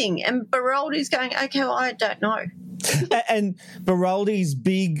biting. And Beralti's going, okay, well, I don't know. And Beralti's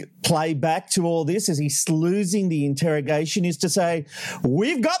big playback to all this as he's losing the interrogation is to say,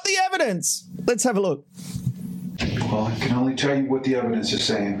 we've got the evidence. Let's have a look. Well, I can only tell you what the evidence is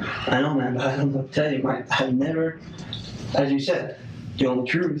saying. I know, man, but I don't know what to tell you. I've never, as you said, the only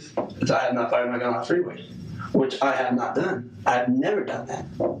truth is I have not fired my gun on the freeway, which I have not done. I've never done that.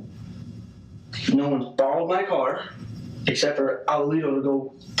 No one's borrowed my car, except for Alito to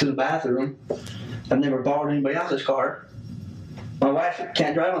go to the bathroom. I've never borrowed anybody else's car. My wife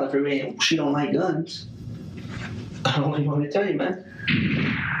can't drive on the freeway and she don't like guns. I don't know what you want me to tell you, man.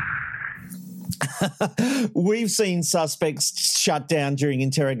 We've seen suspects shut down during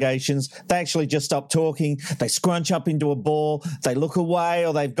interrogations. They actually just stop talking. They scrunch up into a ball. They look away,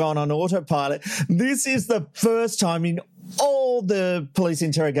 or they've gone on autopilot. This is the first time in all the police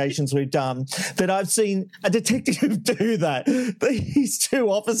interrogations we've done that I've seen a detective do that. These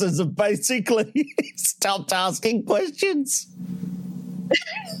two officers have basically stopped asking questions.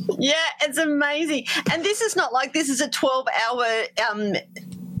 Yeah, it's amazing. And this is not like this is a 12-hour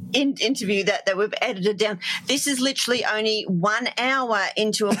interview that we've edited down. This is literally only 1 hour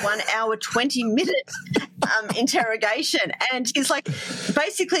into a 1 hour, 20-minute interrogation. And he's like,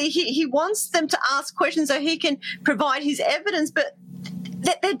 basically, he wants them to ask questions so he can provide his evidence, but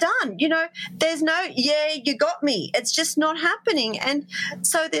they're done. You know, there's no, yeah, you got me. It's just not happening. And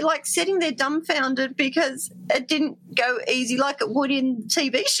so they're like sitting there dumbfounded because it didn't go easy like it would in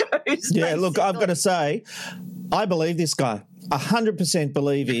TV shows. Yeah, basically. Look, I've got to say, I believe this guy. 100%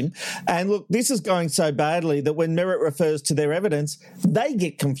 believe him. And look, this is going so badly that when Merritt refers to their evidence, they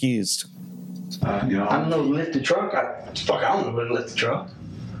get confused. You know, I'm no lifted truck. I don't know what to lift the truck.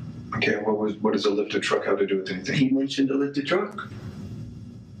 Okay, what does a lifted truck have to do with anything? He mentioned a lifted truck.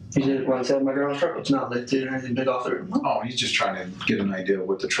 He said, when I said my girl's truck, it's not lifted or anything big off the roof. Oh, he's just trying to get an idea of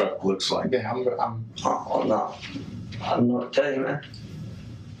what the truck looks like. Yeah, I'm not. I don't know what to tell you, man.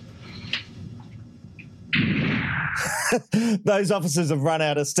 Those officers have run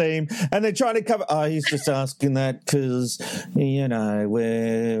out of steam and they're trying to cover. Oh, he's just asking that because, you know,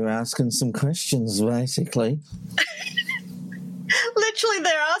 we're asking some questions, basically. Literally,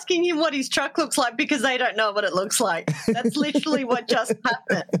 they're asking him what his truck looks like because they don't know what it looks like. That's literally what just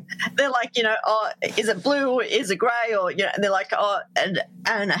happened. They're like, you know, oh, is it blue or is it grey? Or, you know, and they're like, oh, and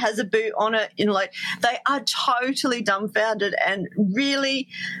it has a boot on it. You know, like they are totally dumbfounded and really.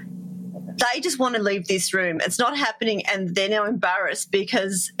 They just want to leave this room. It's not happening, and they're now embarrassed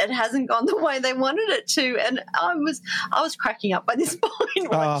because it hasn't gone the way they wanted it to. And I was cracking up by this point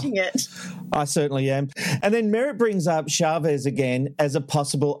watching it. I certainly am. And then Merritt brings up Chavez again as a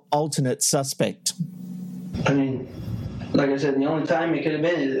possible alternate suspect. I mean, like I said, the only time it could have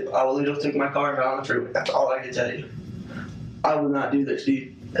been is if Alito took my car and got on the freeway. That's all I can tell you. I would not do this,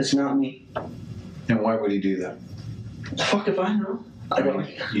 dude. It's not me. And why would he do that? Fuck if I know. I don't.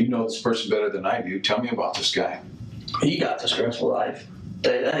 You know this person better than I do. Tell me about this guy. He got a stressful life.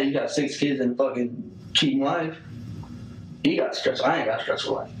 He got 6 kids and fucking cheating life. He got stressful. I ain't got a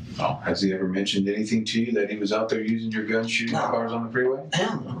stressful life. Oh, has he ever mentioned anything to you that he was out there using your gun, shooting cars on the freeway?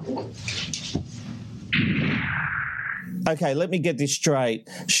 Hell no. Okay, let me get this straight.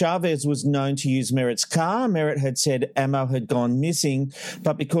 Chavez was known to use Merritt's car. Merritt had said ammo had gone missing,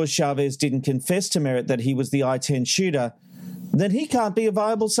 but because Chavez didn't confess to Merritt that he was the I-10 shooter, then he can't be a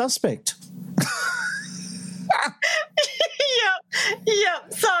viable suspect.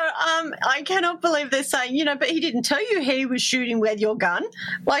 Yep. So I cannot believe they're saying, but he didn't tell you he was shooting with your gun.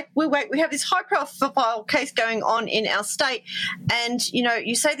 Like, we have this high-profile case going on in our state, and,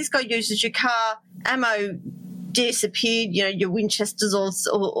 you say this guy uses your car, ammo disappeared, your Winchesters or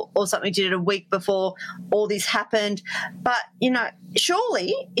something did it a week before all this happened. But,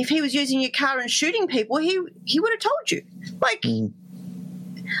 surely if he was using your car and shooting people, he would have told you. Like,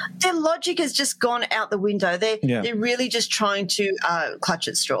 their logic has just gone out the window. They're really just trying to clutch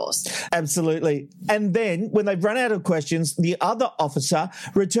at straws. Absolutely. And then when they've run out of questions, the other officer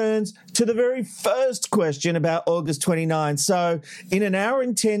returns to the very first question about August 29. So in an hour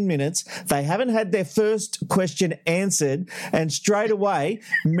and 10 minutes, they haven't had their first question answered, and straight away,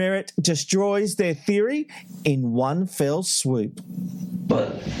 Merritt destroys their theory in one fell swoop.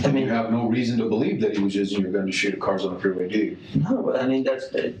 But, you have no reason to believe that he was using your gun to shoot cars on the freeway, do you? No, but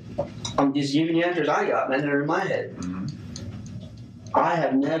I'm just giving you answers I got, man. They're in my head. Mm-hmm. I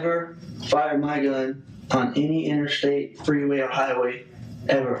have never fired my gun on any interstate, freeway, or highway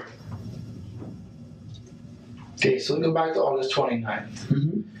ever. Okay, so we go back to August 29th.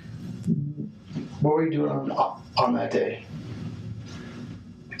 Mm-hmm. What were you doing on that day?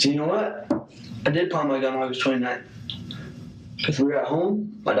 Do you know what? I did pawn my gun on August 29th. Because we were at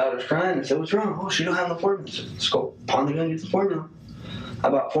home, my daughter's crying, and I said, "What's wrong?" "Oh, she don't have no formula." I said, "Let's go pawn the gun and get the formula." I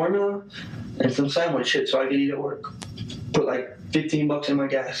bought formula and some sandwich shit so I could eat at work. Put like $15 in my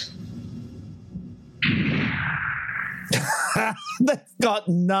gas. They've got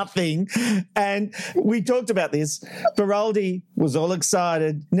nothing. And we talked about this. Beraldi was all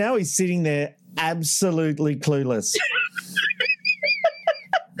excited. Now he's sitting there absolutely clueless.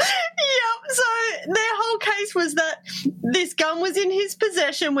 So their whole case was that this gun was in his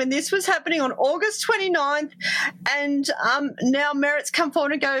possession when this was happening on August 29th, and now Merritt's come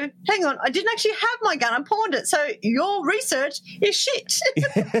forward and go, "Hang on, I didn't actually have my gun, I pawned it, so your research is shit."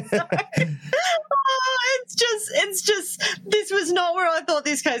 It's just, this was not where I thought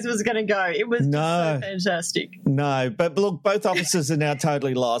this case was going to go. It was so fantastic. No, but look, both officers are now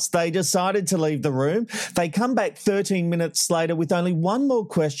totally lost. They decided to leave the room. They come back 13 minutes later with only one more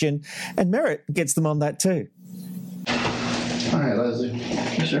question, and Merritt gets them on that too. All right, Leslie.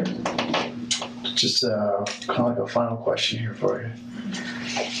 Yes, sir. Just kind of like a final question here for you.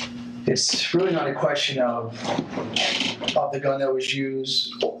 It's really not a question of the gun that was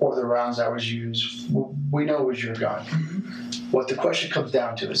used or the rounds that was used. We know it was your gun. What the question comes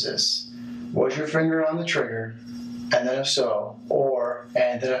down to is this: was your finger on the trigger? And then if so,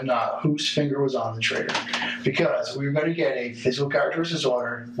 and then if not, whose finger was on the trigger? Because we're going to get a physical characteristics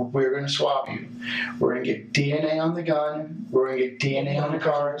order. We're going to swab you. We're going to get DNA on the gun. We're going to get DNA on the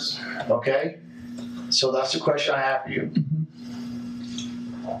cars. Okay? So that's the question I have for you.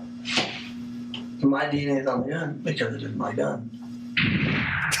 My DNA is on the gun because it is my gun.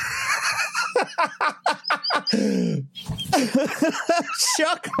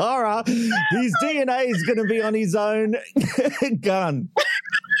 Shock horror. His DNA is going to be on his own gun.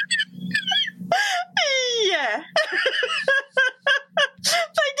 Yeah.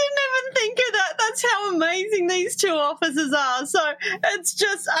 They didn't even think of that. That's how amazing these two officers are. So it's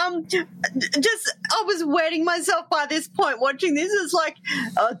just I was wetting myself by this point watching this. It's like,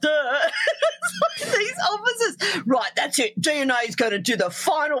 duh. It's like these officers, right, that's it. DNA is going to do the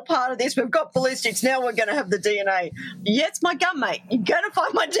final part of this. We've got ballistics. Now we're going to have the DNA. Yeah, it's my gun, mate. You're going to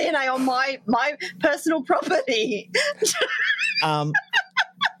find my DNA on my personal property.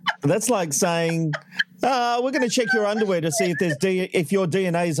 That's like saying, we're going to check your underwear to see if your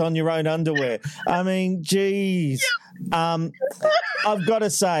DNA is on your own underwear. I mean, geez. I've got to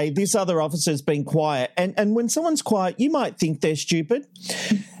say, this other officer's been quiet. And when someone's quiet, you might think they're stupid.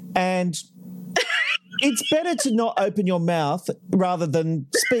 And it's better to not open your mouth rather than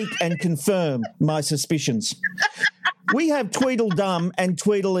speak and confirm my suspicions. We have Tweedledum and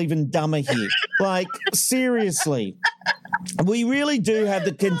Tweedle even dumber here. Like, seriously. We really do have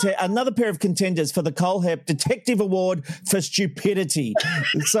another pair of contenders for the Cole Hep Detective Award for stupidity.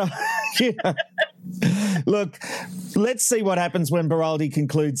 So, Look, let's see what happens when Beraldi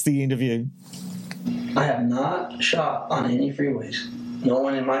concludes the interview. I have not shot on any freeways. No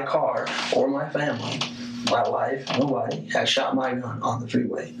one in my car or my family, my wife, nobody has shot my gun on the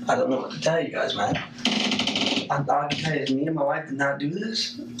freeway. I don't know what to tell you guys, man. All I can tell you is me and my wife did not do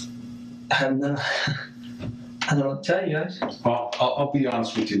this. I don't know what to tell you guys. Well, I'll be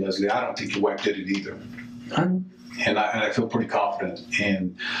honest with you, Leslie. I don't think your wife did it either. And I feel pretty confident.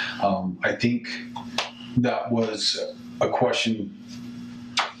 And I think that was a question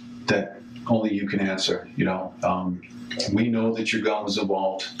that only you can answer. You know, we know that your gun was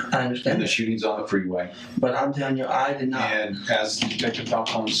involved. I understand. In the shootings on the freeway. But I'm telling you, I did not. And as Detective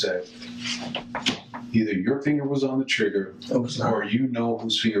Falcone said, either your finger was on the trigger, or you know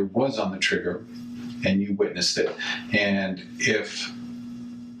whose finger was on the trigger, and you witnessed it. And if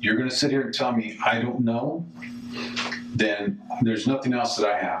you're going to sit here and tell me I don't know, then there's nothing else that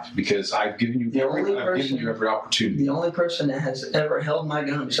I have, because I've given you every opportunity. The only person that has ever held my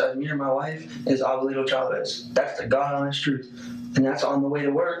gun besides me or my wife is Abuelito Chavez. That's the God honest truth. And that's on the way to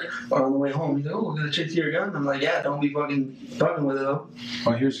work or on the way home. He's like, oh, we're going to check your gun. I'm like, yeah, don't be fucking with it, though.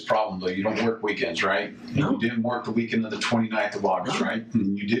 Well, here's the problem, though. You don't work weekends, right? No. You didn't work the weekend of the 29th of August, right?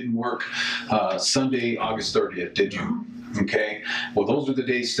 And you didn't work Sunday, August 30th, did you? Okay. Well, those are the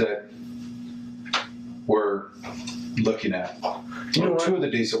dates that we're looking at. You know two of the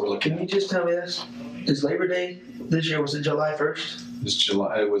days that we're looking at. Can you just tell me this? Is Labor Day this year, was it July 1st?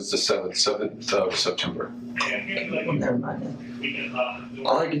 It was the 7th of September. Never mind then.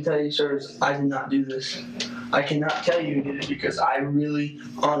 All I can tell you, sir, is I did not do this. I cannot tell you who did it because I really,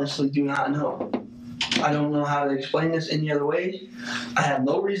 honestly do not know. I don't know how to explain this any other way. I have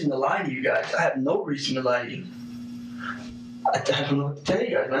no reason to lie to you guys. I have no reason to lie to you. I don't know what to tell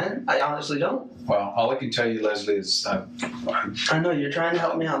you guys, man. I honestly don't. Well, all I can tell you, Leslie, is I know you're trying to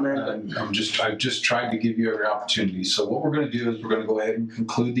help me out, man. I've just tried to give you every opportunity. So what we're going to do is we're going to go ahead and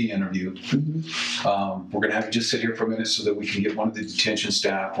conclude the interview. Mm-hmm. We're going to have you just sit here for a minute so that we can get one of the detention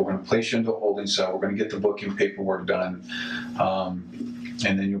staff. We're going to place you into a holding cell. We're going to get the booking paperwork done.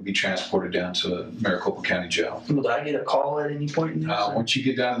 And then you'll be transported down to Maricopa County Jail. Will I get a call at any point in this? Once you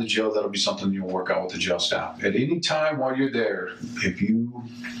get down to the jail, that'll be something you'll work out with the jail staff. At any time while you're there,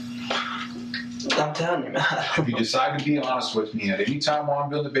 I'm telling you, man. If you decide to be honest with me, at any time while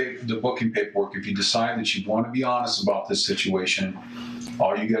I'm doing the booking paperwork, if you decide that you want to be honest about this situation,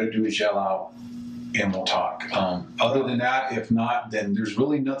 all you got to do is yell out and we'll talk. Other than that, if not, then there's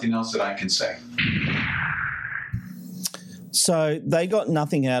really nothing else that I can say. So they got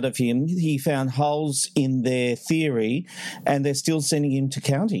nothing out of him. He found holes in their theory, and they're still sending him to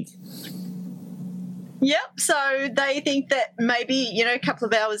county. Yep. So they think that maybe, a couple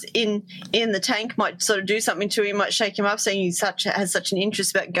of hours in the tank might sort of do something to him, might shake him up, saying he has such an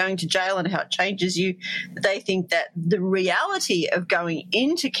interest about going to jail and how it changes you. They think that the reality of going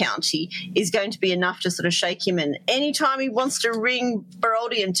into county is going to be enough to sort of shake him. And anytime he wants to ring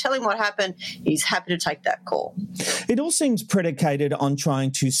Beraldi and tell him what happened, he's happy to take that call. It all seems predicated on trying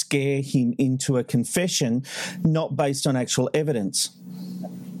to scare him into a confession, not based on actual evidence.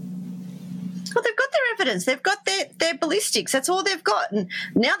 Well, they've got their evidence. They've got their ballistics. That's all they've got. And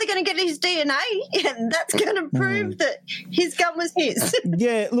now they're going to get his DNA, and that's going to prove that his gun was his.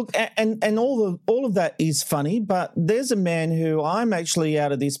 Yeah, look, and all of that is funny, but there's a man who I'm actually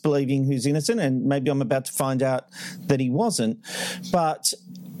out of this believing who's innocent, and maybe I'm about to find out that he wasn't. But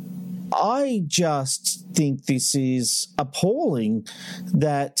I just think this is appalling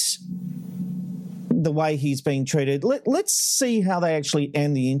that the way he's being treated. Let's see how they actually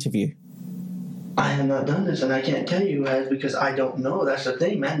end the interview. I have not done this, and I can't tell you guys because I don't know. That's the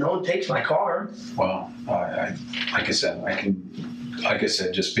thing, man. No one takes my car. Well, like I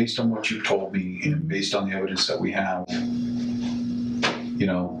said, just based on what you've told me and based on the evidence that we have,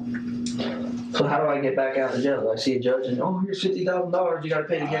 So how do I get back out of jail? Do I see a judge and here's $50,000 you got to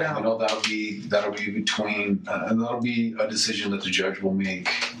pay to get out? That'll be a decision that the judge will make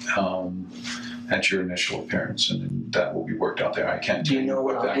at your initial appearance, and then that will be worked out there. I can't tell you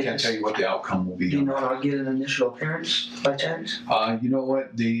what the outcome will be. Do you know when I'll get an initial appearance by chance? You know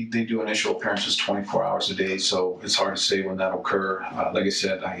what? They do initial appearances 24 hours a day, so it's hard to say when that'll occur. Like I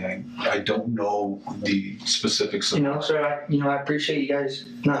said, I don't know the specifics of sir, I appreciate you guys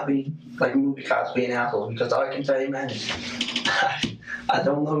not being like movie cops being assholes, because all I can tell you, man, is I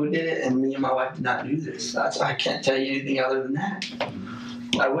don't know who did it, and me and my wife did not do this. I can't tell you anything other than that.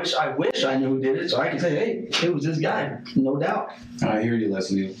 I wish I knew who did it, so I can say, hey, it was this guy, no doubt. I hear you,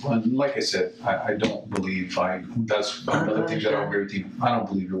 Leslie. Like I said, I don't believe that's another thing that I'll agree with you. I don't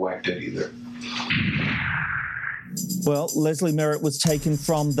believe your wife did either. Well, Leslie Merritt was taken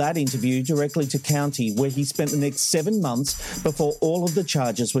from that interview directly to county, where he spent the next 7 months before all of the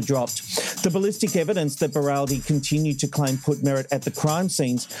charges were dropped. The ballistic evidence that Beraldi continued to claim put Merritt at the crime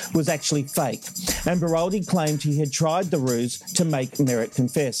scenes was actually fake, and Beraldi claimed he had tried the ruse to make Merritt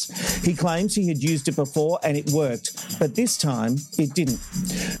confess. He claims he had used it before and it worked, but this time it didn't.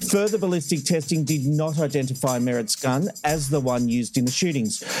 Further ballistic testing did not identify Merritt's gun as the one used in the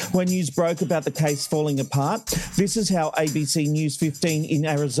shootings. When news broke about the case falling apart, this is how ABC News 15 in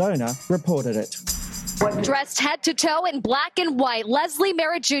Arizona reported it. Dressed head to toe in black and white, Leslie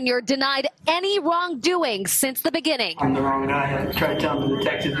Merritt Jr. denied any wrongdoing since the beginning. I'm the wrong guy. I tried telling the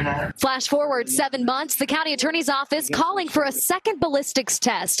detective that. Flash forward 7 months, the county attorney's office calling for a second ballistics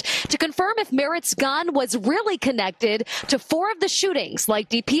test to confirm if Merritt's gun was really connected to 4 of the shootings, like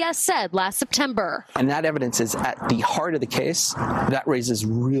DPS said last September. And that evidence is at the heart of the case. That raises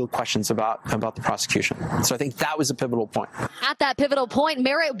real questions about the prosecution. So I think that was a pivotal point. At that pivotal point,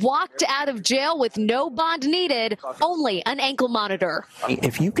 Merritt walked out of jail with no bond needed, only an ankle monitor.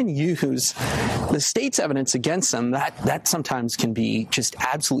 If you can use the state's evidence against them, that sometimes can be just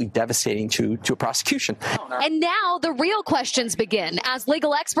absolutely devastating to a prosecution. And now the real questions begin, as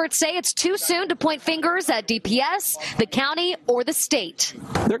legal experts say it's too soon to point fingers at DPS, the county, or the state.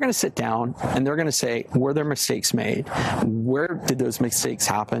 They're going to sit down and they're going to say, were there mistakes made? Where did those mistakes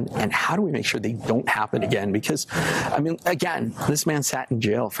happen? And how do we make sure they don't happen again? Because, I mean, again, this man sat in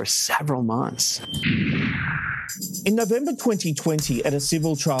jail for several months. In November 2020, at a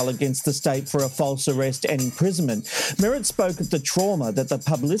civil trial against the state for a false arrest and imprisonment, Merritt spoke of the trauma that the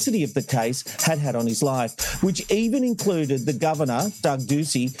publicity of the case had on his life, which even included the governor, Doug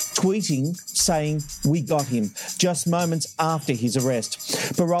Ducey, tweeting saying, "We got him," just moments after his arrest.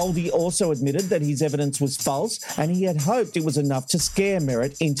 Beraldi also admitted that his evidence was false and he had hoped it was enough to scare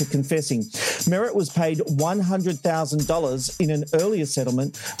Merritt into confessing. Merritt was paid $100,000 in an earlier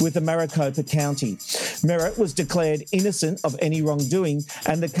settlement with the Maricopa County. Merritt was declared innocent of any wrongdoing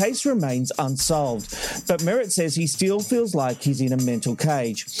and the case remains unsolved. But Merritt says he still feels like he's in a mental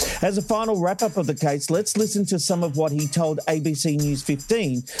cage. As a final wrap-up of the case, let's listen to some of what he told ABC News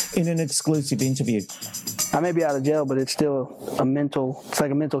 15 in an exclusive interview. I may be out of jail, but it's still it's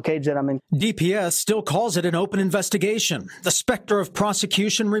like a mental cage that I'm in. DPS still calls it an open investigation. The specter of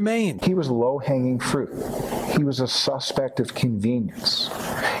prosecution remained. He was low-hanging fruit. He was a suspect of convenience.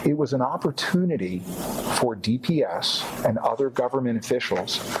 It was an opportunity for DPS and other government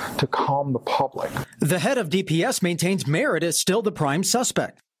officials to calm the public. The head of DPS maintains Merritt is still the prime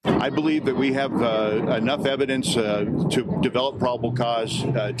suspect. I believe that we have enough evidence to develop probable cause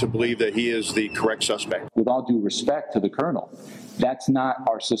to believe that he is the correct suspect. With all due respect to the colonel, that's not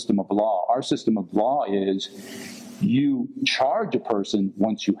our system of law. Our system of law is you charge a person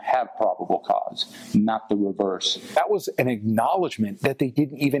once you have probable cause, not the reverse. That was an acknowledgement that they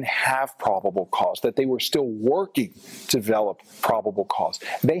didn't even have probable cause, that they were still working to develop probable cause.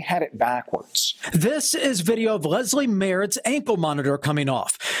 They had it backwards. This is video of Leslie Merritt's ankle monitor coming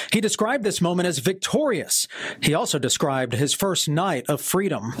off. He described this moment as victorious. He also described his first night of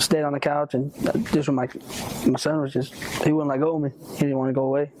freedom. Stayed on the couch and just when my son was he wouldn't let go of me. He didn't want to go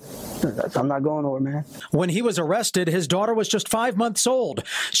away. I'm not going nowhere, man. When he was arrested, his daughter was just 5 months old.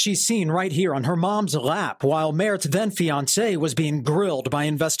 She's seen right here on her mom's lap while Merritt's then fiancée was being grilled by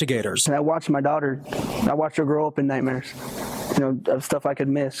investigators. And I watched my daughter, I watched her grow up in nightmares. Of stuff I could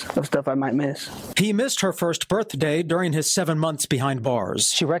miss, of stuff I might miss. He missed her first birthday during his 7 months behind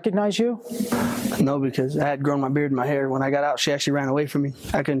bars. She recognized you? No, because I had grown my beard and my hair. When I got out, she actually ran away from me.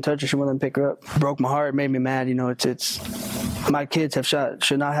 I couldn't touch her. She wouldn't pick her up. Broke my heart, made me mad. My kids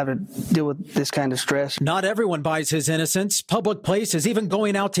should not have to deal with this kind of stress. Not everyone buys his innocence. Public places, even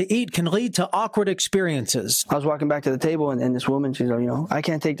going out to eat, can lead to awkward experiences. I was walking back to the table and this woman, she's like, I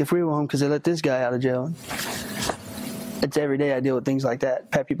can't take the freeway home because they let this guy out of jail. It's every day I deal with things like that.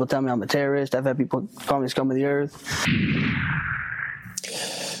 I've had people tell me I'm a terrorist. I've had people call me scum of the earth.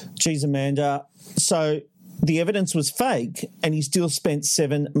 Geez, Amanda. So the evidence was fake and he still spent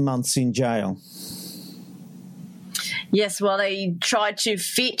 7 months in jail. Yes, well, they tried to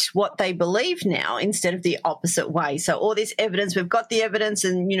fit what they believe now instead of the opposite way. So all this evidence, we've got the evidence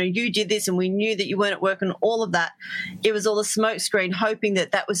and, you did this and we knew that you weren't at work and all of that. It was all a smokescreen, hoping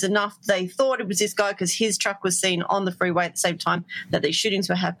that that was enough. They thought it was this guy because his truck was seen on the freeway at the same time that these shootings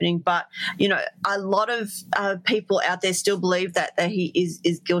were happening. But, a lot of people out there still believe that he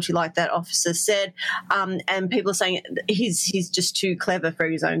is guilty, like that officer said. And people are saying he's just too clever for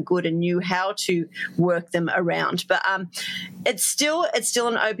his own good and knew how to work them around. But It's still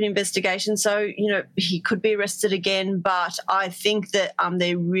an open investigation, so he could be arrested again. But I think that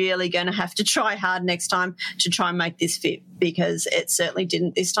they're really going to have to try hard next time to try and make this fit, because it certainly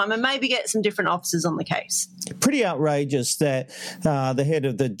didn't this time, and maybe get some different officers on the case. Pretty outrageous that the head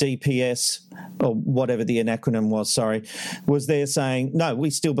of the DPS, or whatever the acronym was there saying, no, we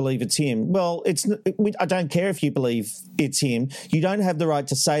still believe it's him. Well, I don't care if you believe it's him. You don't have the right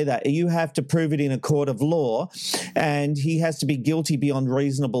to say that. You have to prove it in a court of law, and he has to be guilty beyond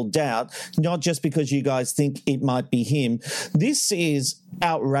reasonable doubt, not just because you guys think it might be him. This is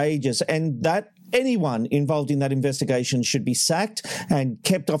outrageous, and that anyone involved in that investigation should be sacked and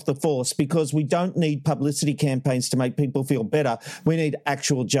kept off the force, because we don't need publicity campaigns to make people feel better. We need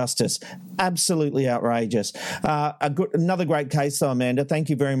actual justice. Absolutely outrageous. Another great case, though, Amanda. Thank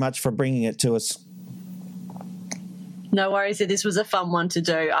you very much for bringing it to us. No worries. This was a fun one to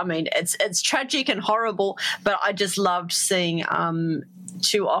do. I mean, it's tragic and horrible, but I just loved seeing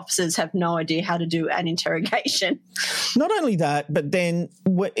two officers have no idea how to do an interrogation. Not only that, but then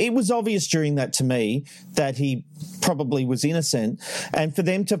it was obvious during that to me that he probably was innocent, and for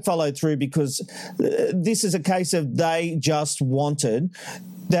them to follow through, because this is a case of they just wanted,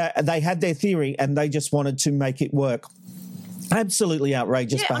 that they had their theory and they just wanted to make it work. Absolutely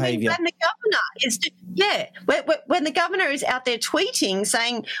outrageous behaviour. When the governor when the governor is out there tweeting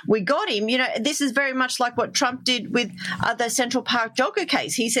saying we got him, this is very much like what Trump did with the Central Park jogger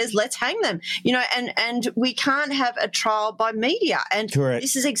case. He says, let's hang them, and we can't have a trial by media. And Correct.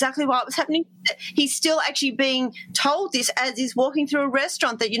 This is exactly what was happening. He's still actually being told this as he's walking through a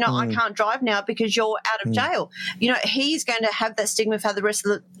restaurant that, I can't drive now because you're out of jail. He's going to have that stigma for the rest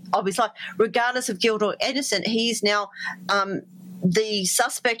of his life, regardless of guilt or innocent. He's now the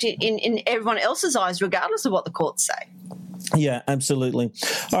suspect in everyone else's eyes, regardless of what the courts say. Yeah, absolutely.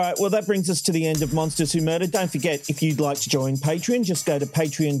 All right, well, that brings us to the end of Monsters Who Murder. Don't forget, if you'd like to join Patreon, just go to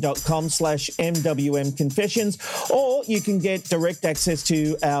patreon.com/MWM Confessions, or you can get direct access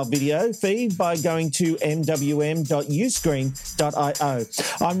to our video feed by going to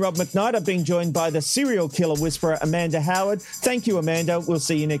mwm.uscreen.io. I'm Rob McKnight. I've been joined by the serial killer whisperer, Amanda Howard. Thank you, Amanda. We'll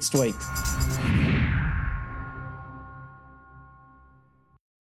see you next week.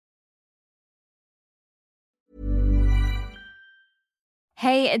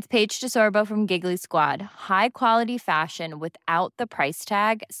 Hey, it's Paige DeSorbo from Giggly Squad. High quality fashion without the price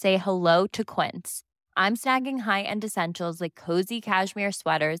tag. Say hello to Quince. I'm snagging high-end essentials like cozy cashmere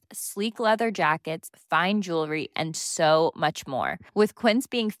sweaters, sleek leather jackets, fine jewelry, and so much more. With Quince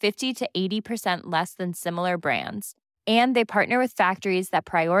being 50 to 80% less than similar brands. And they partner with factories that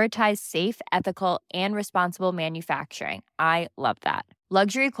prioritize safe, ethical, and responsible manufacturing. I love that.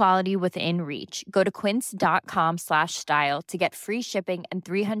 Luxury quality within reach. Go to quince.com/style to get free shipping and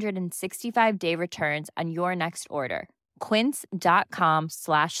 365-day returns on your next order.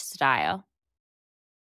 Quince.com/style.